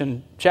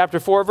objection. Chapter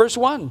 4, verse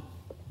 1.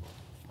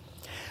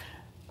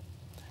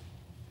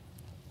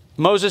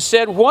 Moses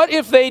said, what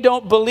if they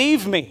don't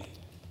believe me?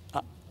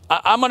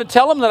 I'm going to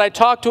tell them that I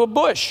talked to a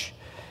bush.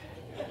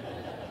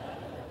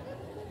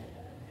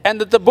 And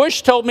that the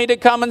bush told me to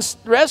come and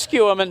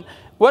rescue him. And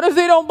What if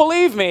they don't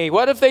believe me?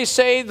 What if they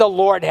say the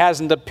Lord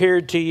hasn't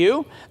appeared to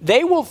you?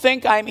 They will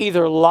think I'm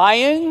either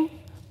lying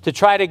to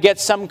try to get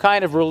some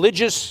kind of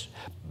religious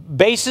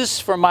basis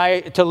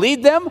to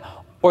lead them,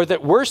 or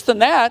that worse than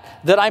that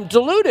I'm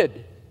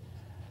deluded,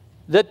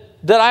 that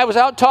I was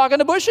out talking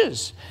to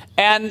bushes,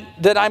 and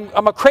that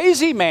I'm a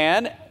crazy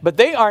man. But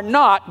they are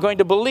not going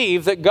to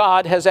believe that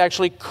God has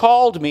actually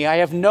called me. I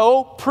have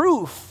no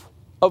proof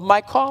of my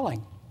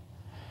calling.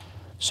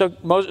 So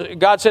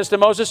God says to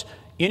Moses,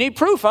 you need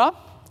proof, huh?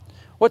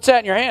 What's that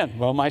in your hand?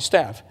 Well, my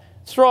staff.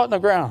 Throw it in the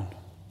ground.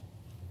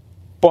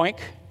 Boink.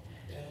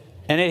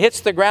 And it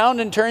hits the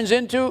ground and turns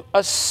into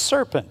a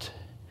serpent,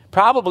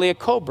 probably a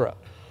cobra.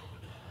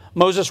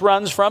 Moses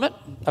runs from it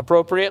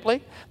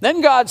appropriately. Then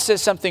God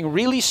says something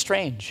really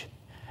strange.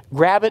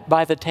 Grab it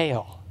by the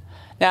tail.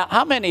 Now,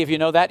 how many of you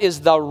know that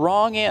is the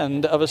wrong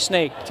end of a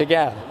snake to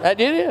grab? It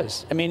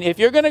is. I mean, if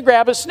you're going to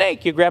grab a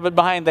snake, you grab it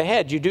behind the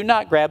head. You do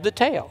not grab the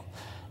tail.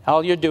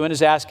 All you're doing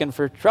is asking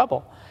for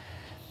trouble.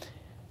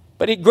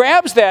 But he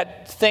grabs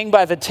that thing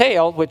by the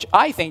tail, which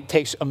I think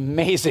takes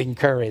amazing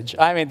courage.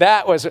 I mean,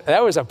 that was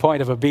a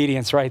point of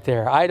obedience right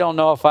there. I don't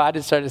know if I'd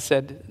have sort of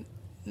said,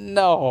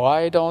 no,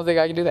 I don't think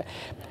I can do that.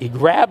 He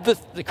grabbed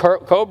the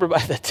cobra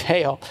by the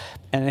tail,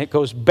 and it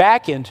goes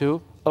back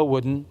into a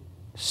wooden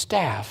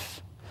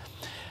staff.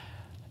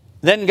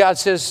 Then God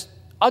says,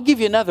 I'll give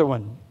you another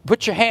one.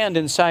 Put your hand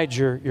inside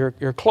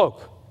your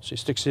cloak. So he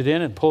sticks it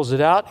in and pulls it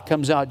out. It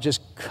comes out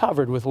just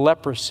covered with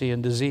leprosy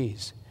and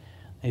disease.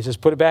 And he says,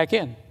 put it back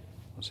in.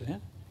 Puts it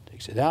in,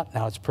 takes it out.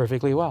 Now it's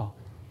perfectly well.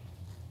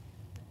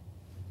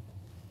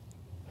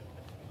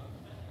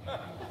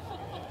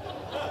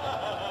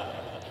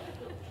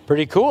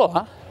 Pretty cool,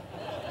 huh?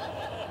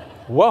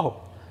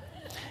 Whoa.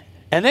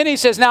 And then he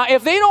says, now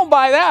if they don't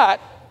buy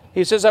that,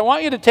 he says, I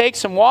want you to take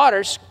some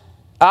water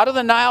out of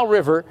the Nile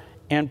River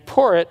and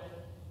pour it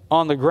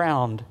on the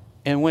ground.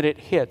 And when it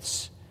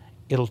hits,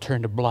 it'll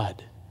turn to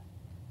blood.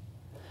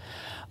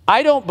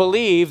 I don't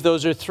believe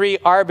those are three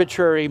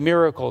arbitrary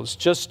miracles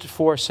just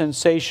for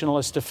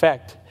sensationalist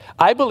effect.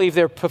 I believe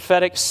they're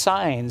prophetic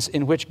signs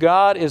in which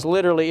God is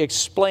literally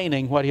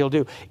explaining what he'll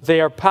do. They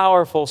are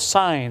powerful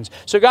signs.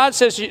 So God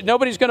says,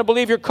 nobody's going to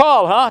believe your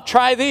call, huh?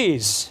 Try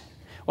these.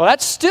 Well,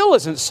 that still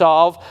doesn't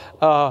solve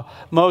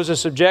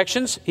Moses'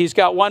 objections. He's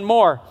got one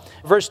more.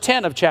 Verse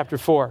 10 of chapter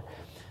 4.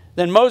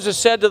 Then Moses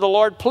said to the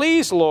Lord,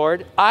 please,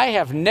 Lord, I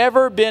have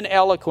never been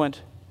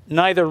eloquent,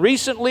 neither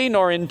recently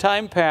nor in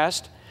time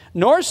past,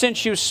 nor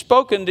since you've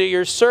spoken to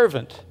your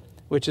servant,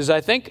 which is,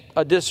 I think,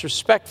 a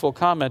disrespectful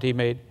comment he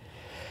made.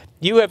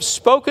 You have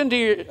spoken to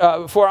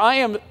your, for I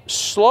am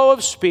slow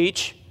of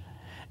speech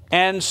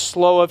and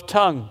slow of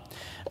tongue.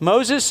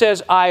 Moses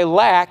says, I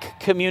lack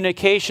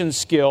communication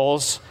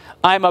skills.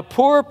 I'm a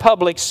poor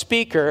public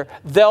speaker.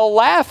 They'll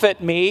laugh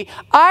at me.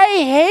 I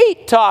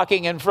hate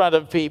talking in front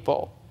of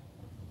people.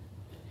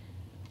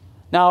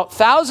 Now,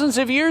 thousands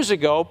of years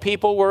ago,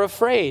 people were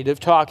afraid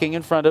of talking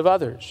in front of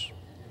others.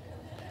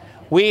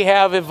 We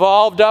have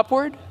evolved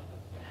upward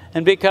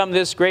and become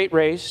this great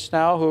race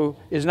now who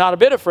is not a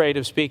bit afraid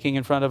of speaking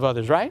in front of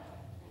others, right?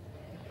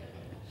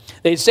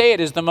 They say it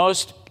is the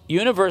most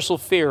universal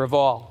fear of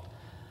all.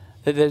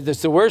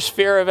 That's the worst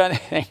fear of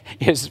anything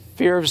is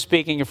fear of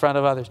speaking in front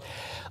of others.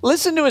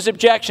 Listen to his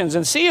objections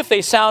and see if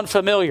they sound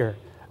familiar.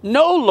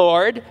 No,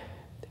 Lord,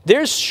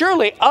 there's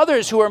surely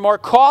others who are more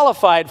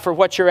qualified for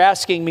what you're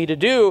asking me to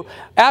do.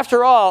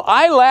 After all,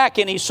 I lack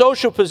any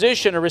social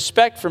position or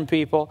respect from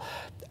people.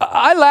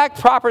 I lack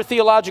proper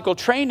theological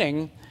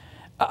training.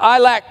 I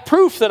lack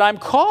proof that I'm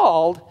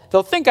called.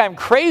 They'll think I'm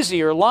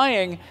crazy or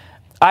lying.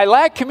 I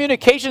lack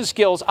communication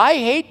skills. I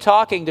hate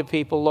talking to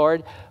people,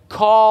 Lord.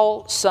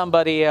 Call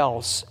somebody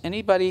else.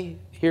 Anybody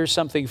hear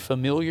something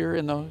familiar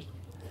in those?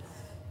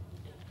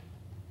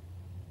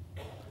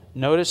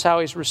 Notice how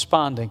he's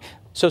responding.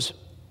 So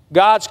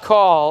God's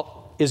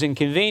call is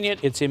inconvenient,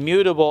 it's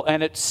immutable,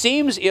 and it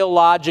seems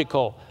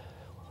illogical.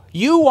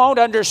 You won't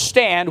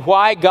understand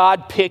why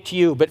God picked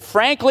you, but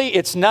frankly,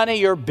 it's none of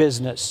your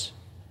business.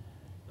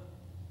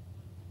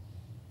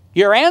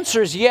 Your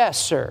answer is yes,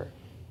 sir.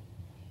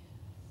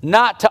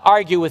 Not to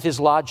argue with his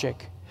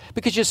logic.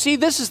 Because you see,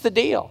 this is the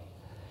deal.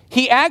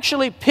 He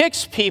actually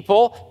picks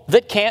people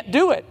that can't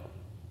do it.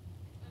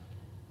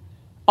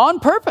 On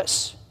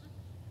purpose.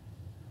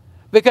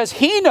 Because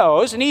he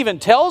knows, and even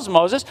tells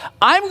Moses,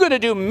 I'm going to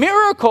do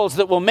miracles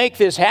that will make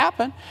this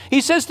happen.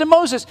 He says to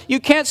Moses, you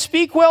can't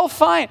speak well,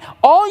 fine.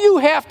 All you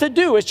have to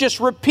do is just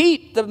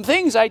repeat the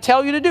things I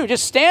tell you to do.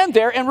 Just stand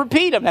there and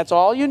repeat them. That's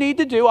all you need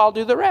to do. I'll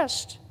do the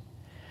rest.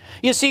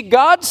 You see,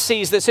 God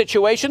sees the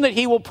situation that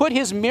he will put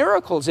his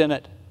miracles in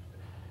it.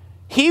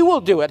 He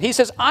will do it. He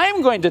says,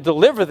 I'm going to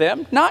deliver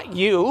them, not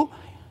you.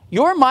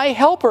 You're my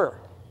helper.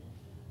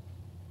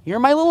 You're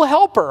my little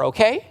helper,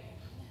 okay?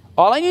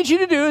 All I need you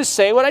to do is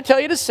say what I tell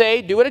you to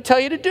say, do what I tell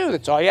you to do.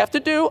 That's all you have to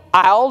do.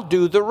 I'll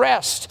do the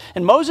rest.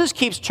 And Moses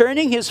keeps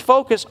turning his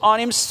focus on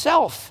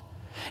himself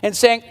and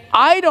saying,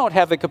 I don't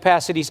have the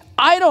capacities.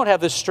 I don't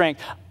have the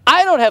strength.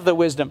 I don't have the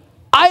wisdom.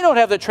 I don't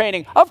have the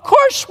training. Of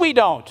course we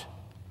don't.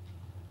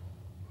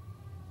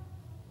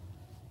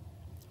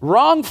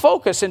 Wrong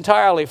focus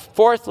entirely.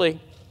 Fourthly,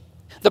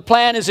 the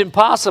plan is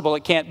impossible.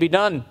 It can't be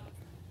done.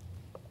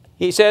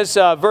 He says,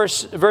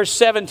 verse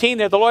 17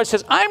 there, the Lord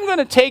says, I'm going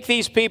to take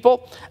these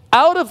people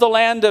out of the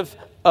land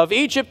of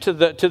Egypt to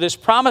this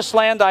promised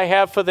land I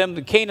have for them,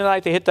 the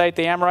Canaanite, the Hittite,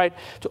 the Amorite,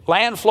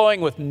 land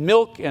flowing with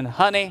milk and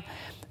honey.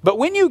 But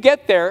when you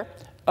get there,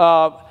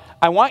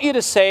 I want you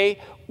to say,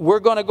 we're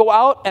going to go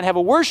out and have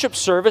a worship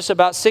service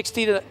about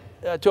 60 to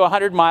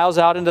 100 miles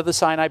out into the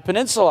Sinai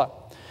Peninsula.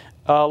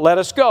 Let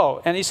us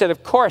go. And he said,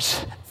 of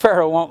course,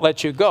 Pharaoh won't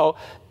let you go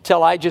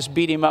till I just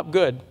beat him up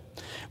good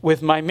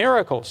with my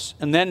miracles.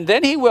 And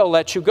then he will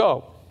let you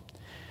go.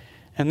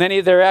 And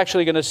then they're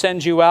actually going to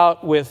send you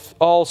out with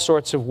all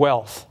sorts of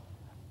wealth.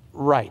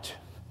 Right.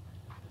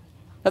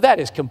 Now that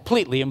is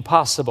completely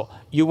impossible.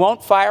 You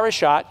won't fire a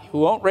shot. You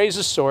won't raise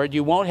a sword.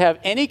 You won't have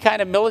any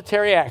kind of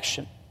military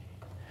action.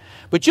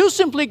 But you'll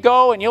simply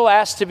go and you'll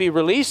ask to be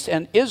released,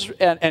 and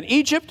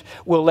Egypt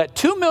will let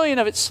 2 million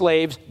of its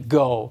slaves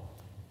go.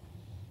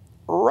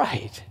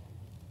 Right.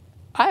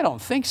 I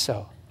don't think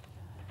so.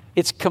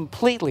 It's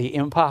completely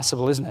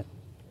impossible, isn't it?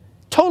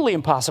 Totally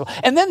impossible.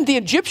 And then the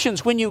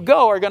Egyptians, when you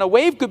go, are going to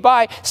wave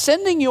goodbye,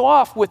 sending you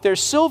off with their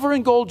silver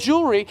and gold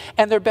jewelry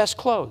and their best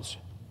clothes.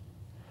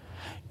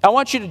 I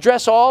want you to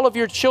dress all of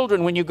your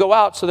children when you go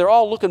out so they're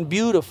all looking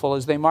beautiful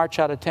as they march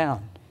out of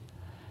town.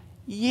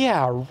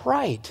 Yeah,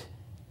 right.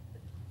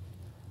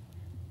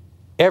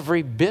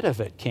 Every bit of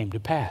it came to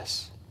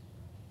pass.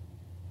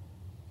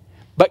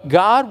 But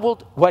God will,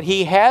 what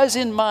He has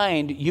in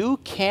mind, you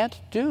can't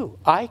do.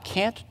 I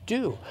can't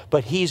do.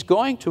 But He's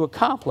going to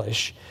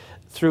accomplish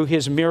through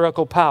His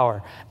miracle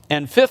power.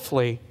 And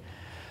fifthly,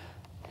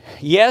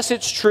 yes,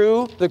 it's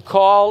true, the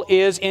call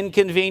is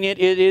inconvenient,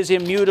 it is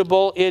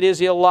immutable, it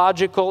is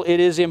illogical, it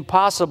is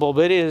impossible,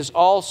 but it is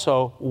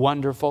also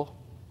wonderful.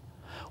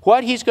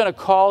 What He's going to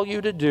call you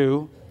to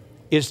do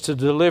is to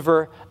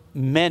deliver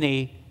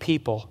many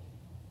people.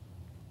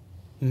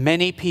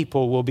 Many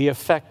people will be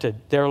affected.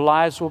 Their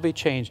lives will be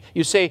changed.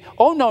 You say,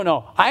 oh,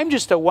 no, I'm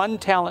just a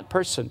one-talent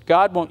person.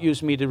 God won't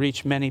use me to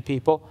reach many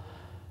people.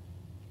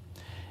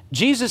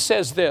 Jesus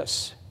says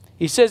this.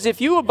 He says, if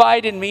you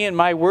abide in me and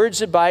my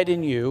words abide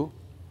in you,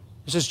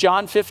 this is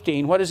John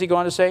 15. What is He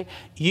going to say?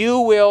 You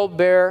will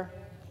bear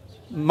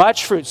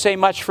much fruit. Say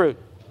much fruit.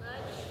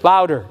 Much.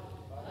 Louder.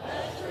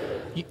 Much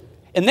fruit.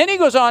 And then He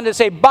goes on to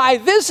say, by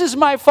this is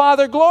my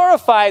Father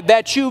glorified,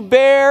 that you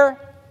bear...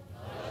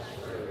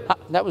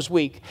 That was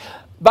weak.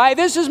 By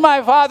this is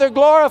my Father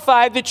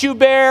glorified, that you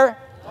bear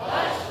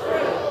much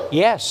fruit.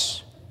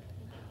 Yes.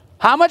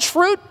 How much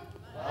fruit?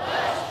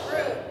 Much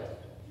fruit.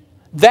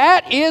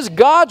 That is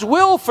God's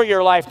will for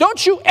your life.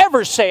 Don't you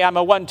ever say, I'm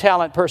a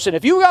one-talent person.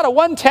 If you got a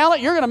one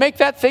talent, you're going to make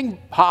that thing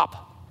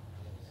hop.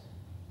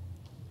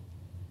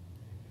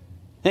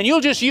 Then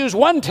you'll just use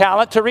one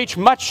talent to reach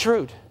much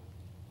fruit.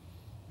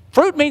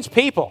 Fruit means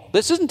people.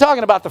 This isn't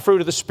talking about the fruit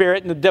of the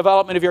Spirit and the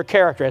development of your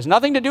character. It has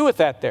nothing to do with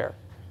that there.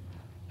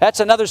 That's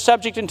another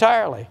subject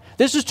entirely.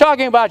 This is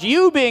talking about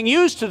you being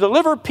used to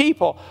deliver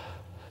people.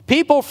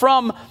 People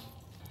from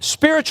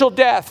spiritual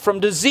death, from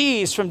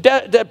disease, from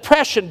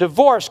depression,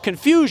 divorce,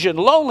 confusion,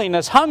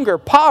 loneliness, hunger,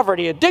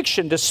 poverty,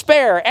 addiction,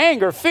 despair,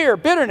 anger, fear,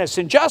 bitterness,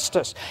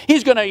 injustice.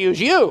 He's going to use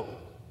you.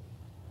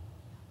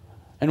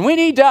 And when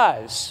He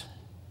does,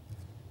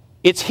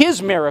 it's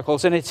His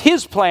miracles and it's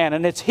His plan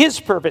and it's His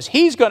purpose.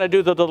 He's going to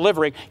do the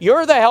delivering.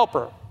 You're the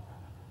helper.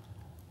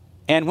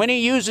 And when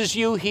He uses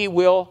you, He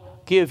will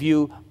give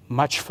you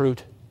much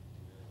fruit.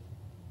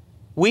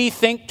 We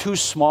think too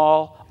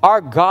small. Our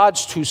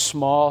God's too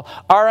small.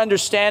 Our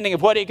understanding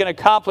of what He can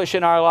accomplish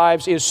in our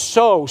lives is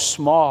so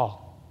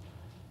small.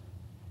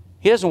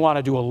 He doesn't want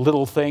to do a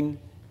little thing.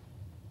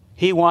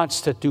 He wants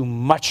to do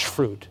much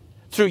fruit.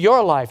 Through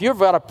your life, you've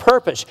got a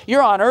purpose.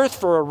 You're on earth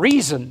for a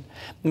reason.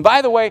 And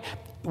by the way,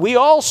 we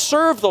all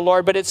serve the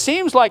Lord, but it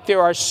seems like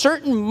there are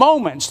certain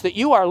moments that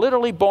you are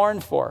literally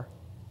born for.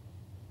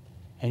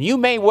 And you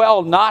may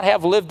well not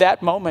have lived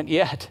that moment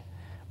yet.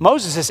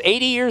 Moses is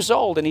 80 years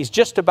old and he's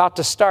just about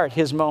to start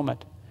his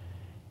moment.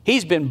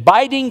 He's been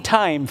biding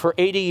time for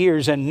 80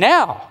 years and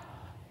now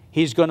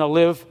he's going to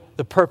live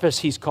the purpose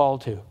he's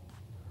called to.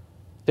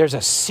 There's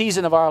a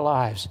season of our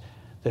lives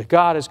that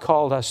God has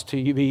called us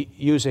to be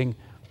using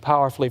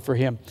powerfully for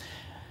Him.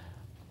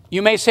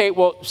 You may say,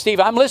 well, Steve,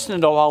 I'm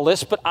listening to all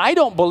this, but I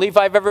don't believe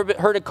I've ever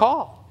heard a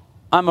call.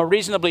 I'm a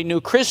reasonably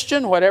new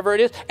Christian, whatever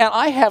it is, and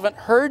I haven't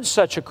heard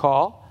such a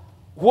call.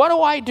 What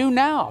do I do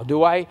now?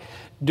 Do I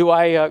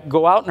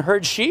go out and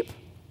herd sheep?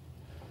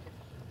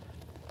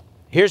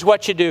 Here's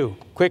what you do,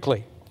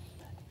 quickly.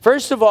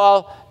 First of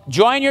all,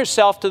 join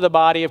yourself to the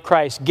body of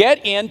Christ.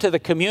 Get into the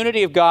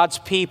community of God's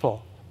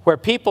people, where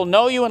people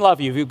know you and love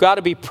you. You've got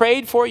to be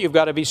prayed for. You've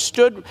got to be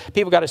stood.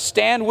 People got to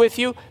stand with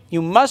you.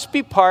 You must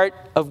be part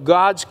of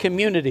God's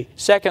community.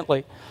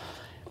 Secondly,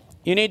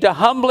 you need to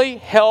humbly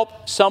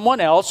help someone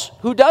else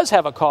who does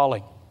have a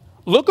calling.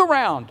 Look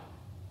around.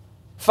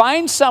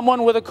 Find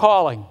someone with a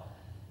calling.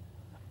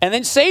 And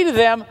then say to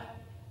them,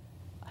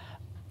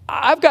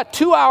 I've got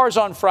 2 hours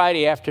on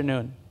Friday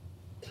afternoon.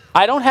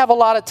 I don't have a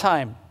lot of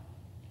time.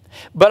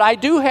 But I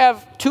do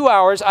have 2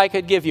 hours I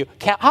could give you.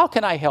 How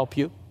can I help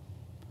you?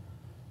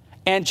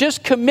 And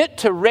just commit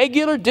to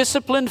regular,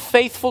 disciplined,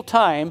 faithful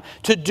time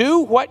to do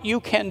what you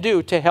can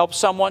do to help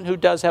someone who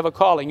does have a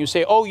calling. You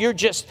say, oh, you're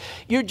just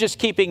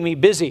keeping me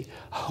busy.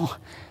 Oh,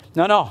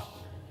 no.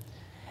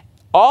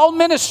 All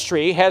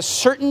ministry has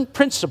certain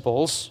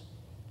principles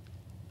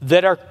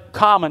that are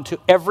common to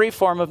every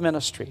form of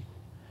ministry.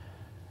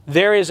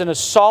 There is an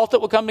assault that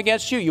will come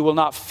against you. You will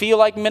not feel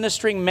like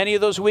ministering many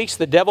of those weeks.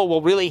 The devil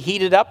will really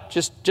heat it up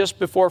just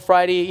before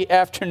Friday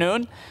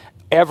afternoon,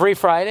 every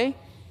Friday.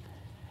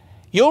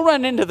 You'll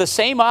run into the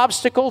same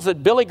obstacles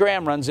that Billy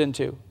Graham runs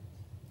into.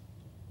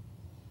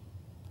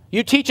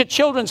 You teach a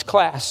children's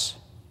class.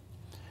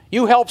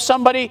 You help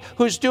somebody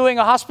who's doing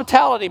a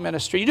hospitality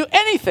ministry. You do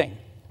anything.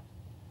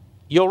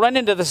 You'll run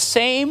into the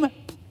same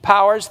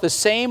powers, the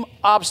same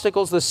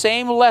obstacles, the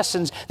same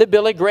lessons that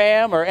Billy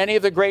Graham or any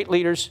of the great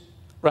leaders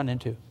run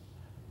into.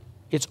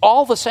 It's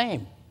all the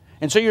same.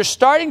 And so you're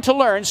starting to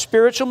learn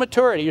spiritual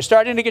maturity. You're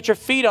starting to get your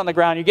feet on the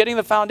ground. You're getting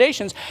the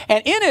foundations.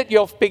 And in it,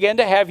 you'll begin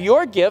to have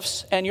your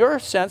gifts and your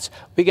sense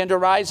begin to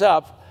rise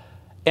up.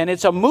 And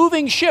it's a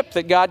moving ship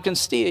that God can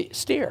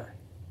steer.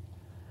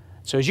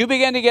 So as you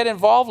begin to get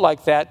involved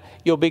like that,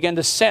 you'll begin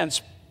to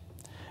sense,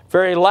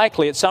 very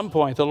likely at some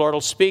point, the Lord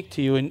will speak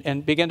to you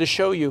and begin to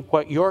show you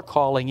what your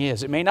calling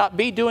is. It may not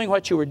be doing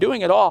what you were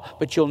doing at all,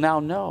 but you'll now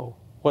know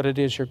what it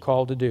is you're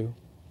called to do.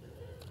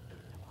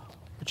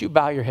 Would you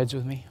bow your heads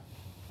with me?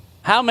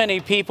 How many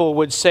people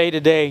would say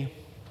today,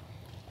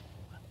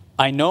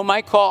 I know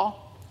my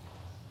call,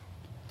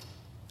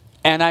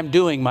 and I'm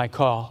doing my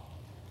call.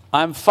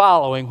 I'm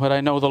following what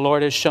I know the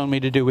Lord has shown me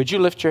to do. Would you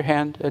lift your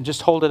hand and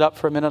just hold it up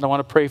for a minute? I want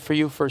to pray for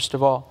you first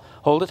of all.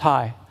 Hold it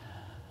high.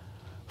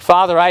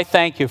 Father, I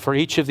thank you for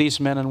each of these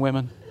men and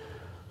women.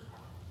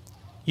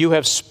 You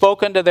have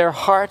spoken to their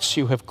hearts.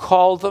 You have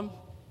called them.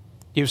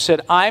 You've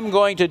said, I'm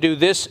going to do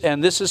this,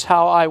 and this is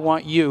how I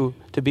want you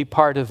to be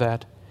part of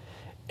that.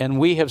 And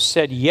we have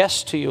said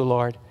yes to you,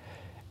 Lord.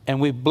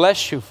 And we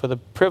bless you for the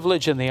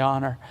privilege and the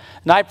honor.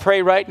 And I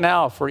pray right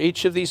now for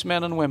each of these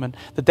men and women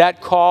that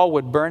call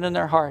would burn in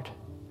their heart.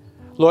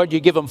 Lord,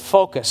 you give them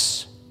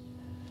focus.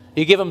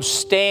 You give them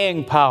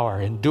staying power,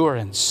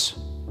 endurance.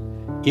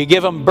 You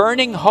give them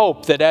burning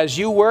hope that as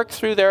you work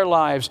through their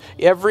lives,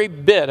 every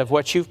bit of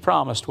what you've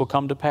promised will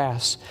come to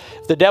pass.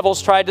 If the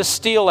devil's tried to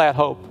steal that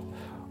hope,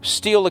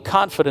 steal the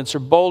confidence or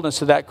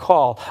boldness of that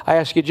call, I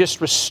ask you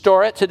just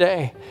restore it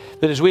today.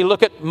 That as we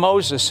look at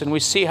Moses and we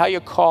see how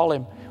you call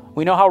him,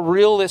 we know how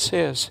real this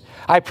is.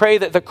 I pray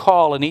that the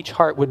call in each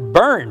heart would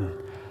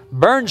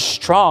burn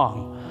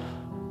strong,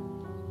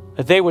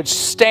 that they would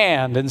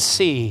stand and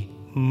see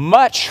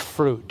much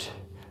fruit.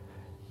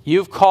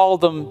 You've called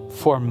them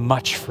for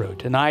much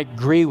fruit. And I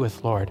agree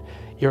with, Lord,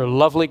 your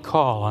lovely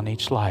call on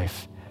each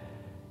life.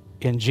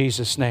 In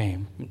Jesus'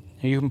 name.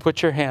 You can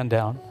put your hand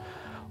down.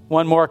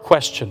 One more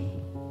question.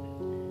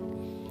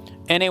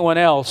 Anyone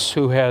else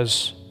who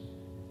has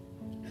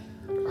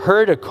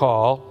heard a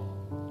call,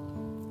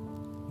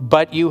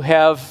 but you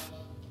have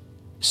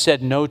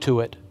said no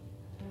to it?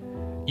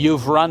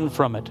 You've run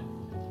from it.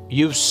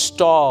 You've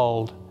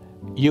stalled.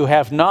 You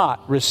have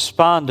not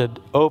responded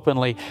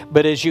openly.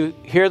 But as you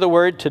hear the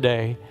word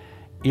today,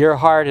 your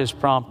heart is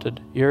prompted.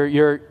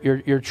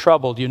 You're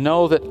troubled. You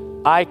know that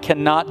I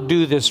cannot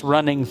do this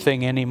running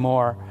thing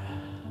anymore.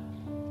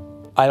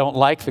 I don't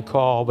like the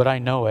call, but I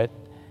know it,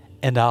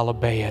 and I'll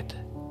obey it.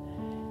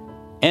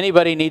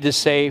 Anybody need to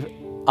say,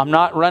 I'm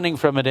not running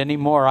from it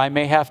anymore. I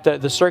may have to,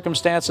 the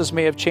circumstances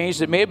may have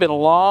changed. It may have been a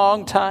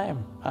long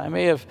time. I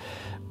may have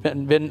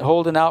been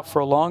holding out for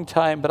a long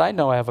time, but I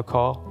know I have a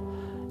call,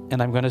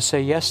 and I'm going to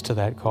say yes to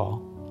that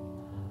call.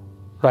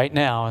 Right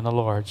now, in the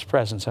Lord's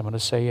presence, I'm going to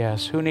say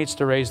yes. Who needs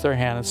to raise their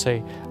hand and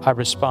say, I'm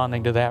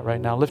responding to that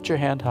right now? Lift your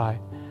hand high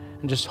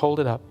and just hold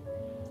it up.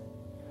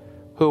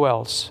 Who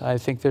else? I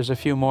think there's a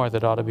few more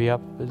that ought to be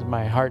up, as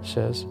my heart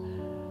says.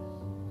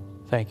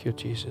 Thank you,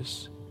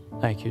 Jesus.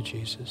 Thank you,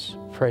 Jesus.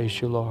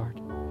 Praise you, Lord.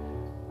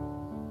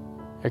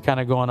 They're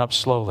kind of going up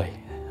slowly.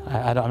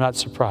 I'm not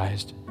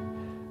surprised.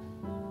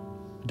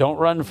 Don't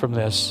run from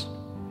this.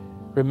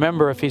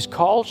 Remember, if He's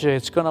called you,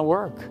 it's going to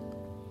work.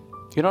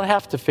 You don't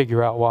have to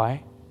figure out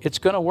why. It's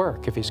going to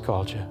work if He's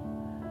called you.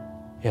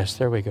 Yes,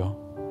 there we go.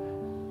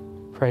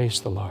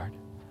 Praise the Lord.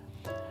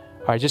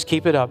 All right, just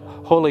keep it up.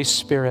 Holy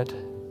Spirit,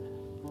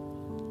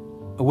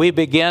 we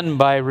begin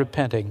by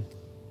repenting.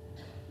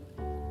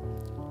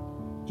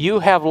 You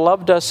have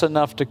loved us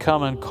enough to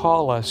come and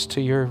call us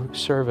to your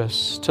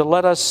service, to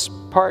let us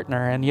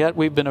partner, and yet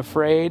we've been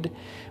afraid.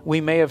 We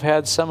may have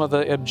had some of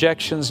the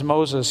objections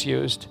Moses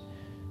used.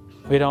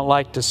 We don't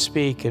like to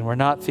speak, and we're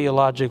not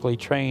theologically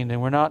trained,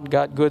 and we're not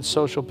got good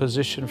social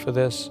position for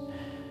this.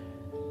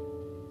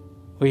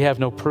 We have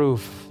no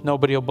proof.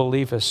 Nobody will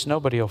believe us.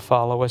 Nobody will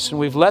follow us. And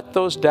we've let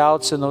those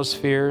doubts and those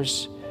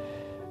fears,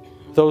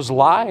 those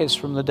lies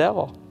from the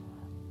devil,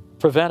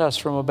 prevent us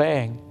from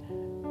obeying.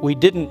 We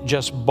didn't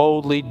just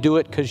boldly do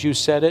it because you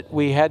said it.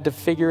 We had to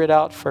figure it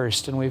out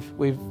first, and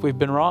we've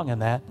been wrong in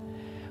that.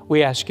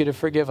 We ask you to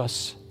forgive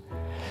us.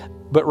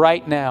 But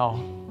right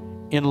now,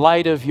 in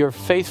light of your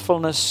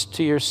faithfulness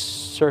to your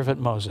servant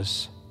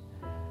Moses,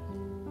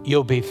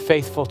 you'll be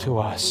faithful to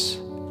us.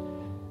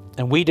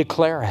 And we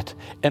declare it,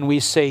 and we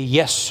say,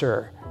 yes,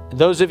 sir. And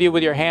those of you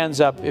with your hands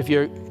up, if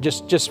you're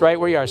just right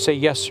where you are, say,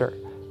 yes, sir.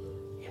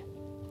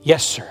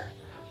 Yes, sir.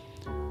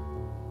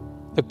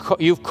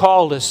 You've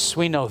called us,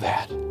 we know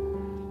that.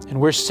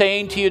 And we're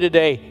saying to you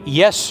today,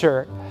 yes,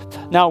 sir.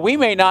 Now, we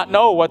may not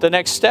know what the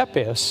next step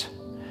is.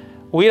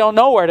 We don't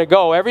know where to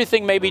go.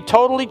 Everything may be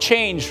totally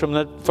changed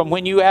from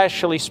when you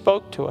actually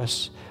spoke to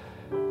us.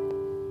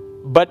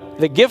 But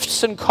the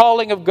gifts and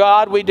calling of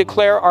God, we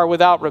declare, are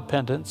without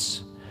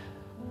repentance.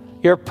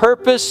 Your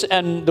purpose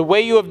and the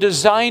way you have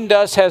designed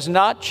us has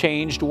not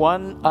changed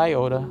one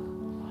iota.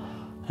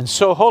 And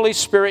so, Holy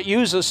Spirit,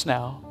 use us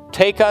now.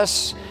 Take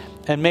us,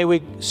 and may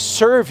we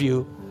serve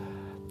you.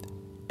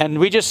 And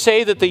we just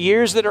say that the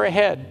years that are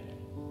ahead,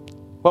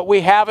 what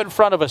we have in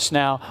front of us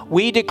now,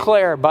 we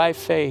declare by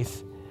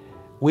faith,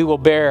 we will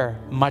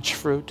bear much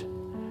fruit.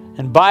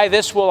 And by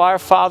this will our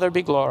Father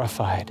be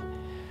glorified.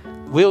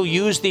 We'll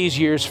use these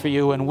years for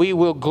you, and we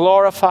will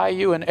glorify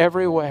you in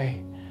every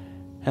way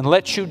and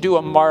let you do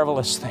a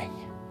marvelous thing.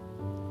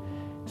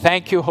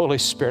 Thank you, Holy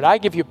Spirit. I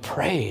give you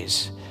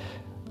praise.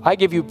 I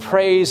give you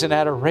praise and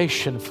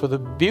adoration for the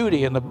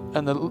beauty and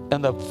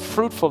the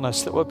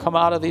fruitfulness that will come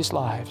out of these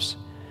lives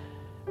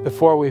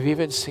before we've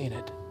even seen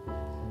it.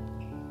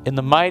 In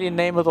the mighty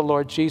name of the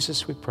Lord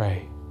Jesus, we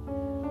pray.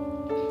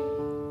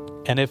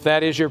 And if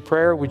that is your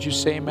prayer, would you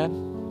say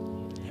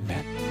amen?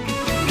 Amen.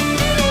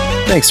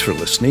 Thanks for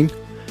listening.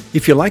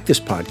 If you like this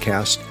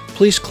podcast,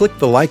 please click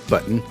the like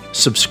button,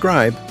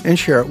 subscribe, and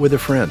share it with a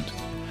friend.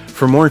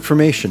 For more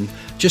information,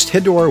 just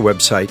head to our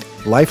website,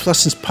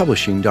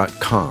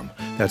 lifelessonspublishing.com.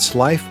 That's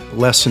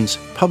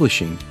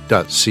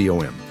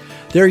lifelessonspublishing.com.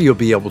 There you'll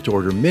be able to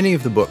order many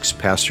of the books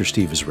Pastor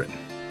Steve has written.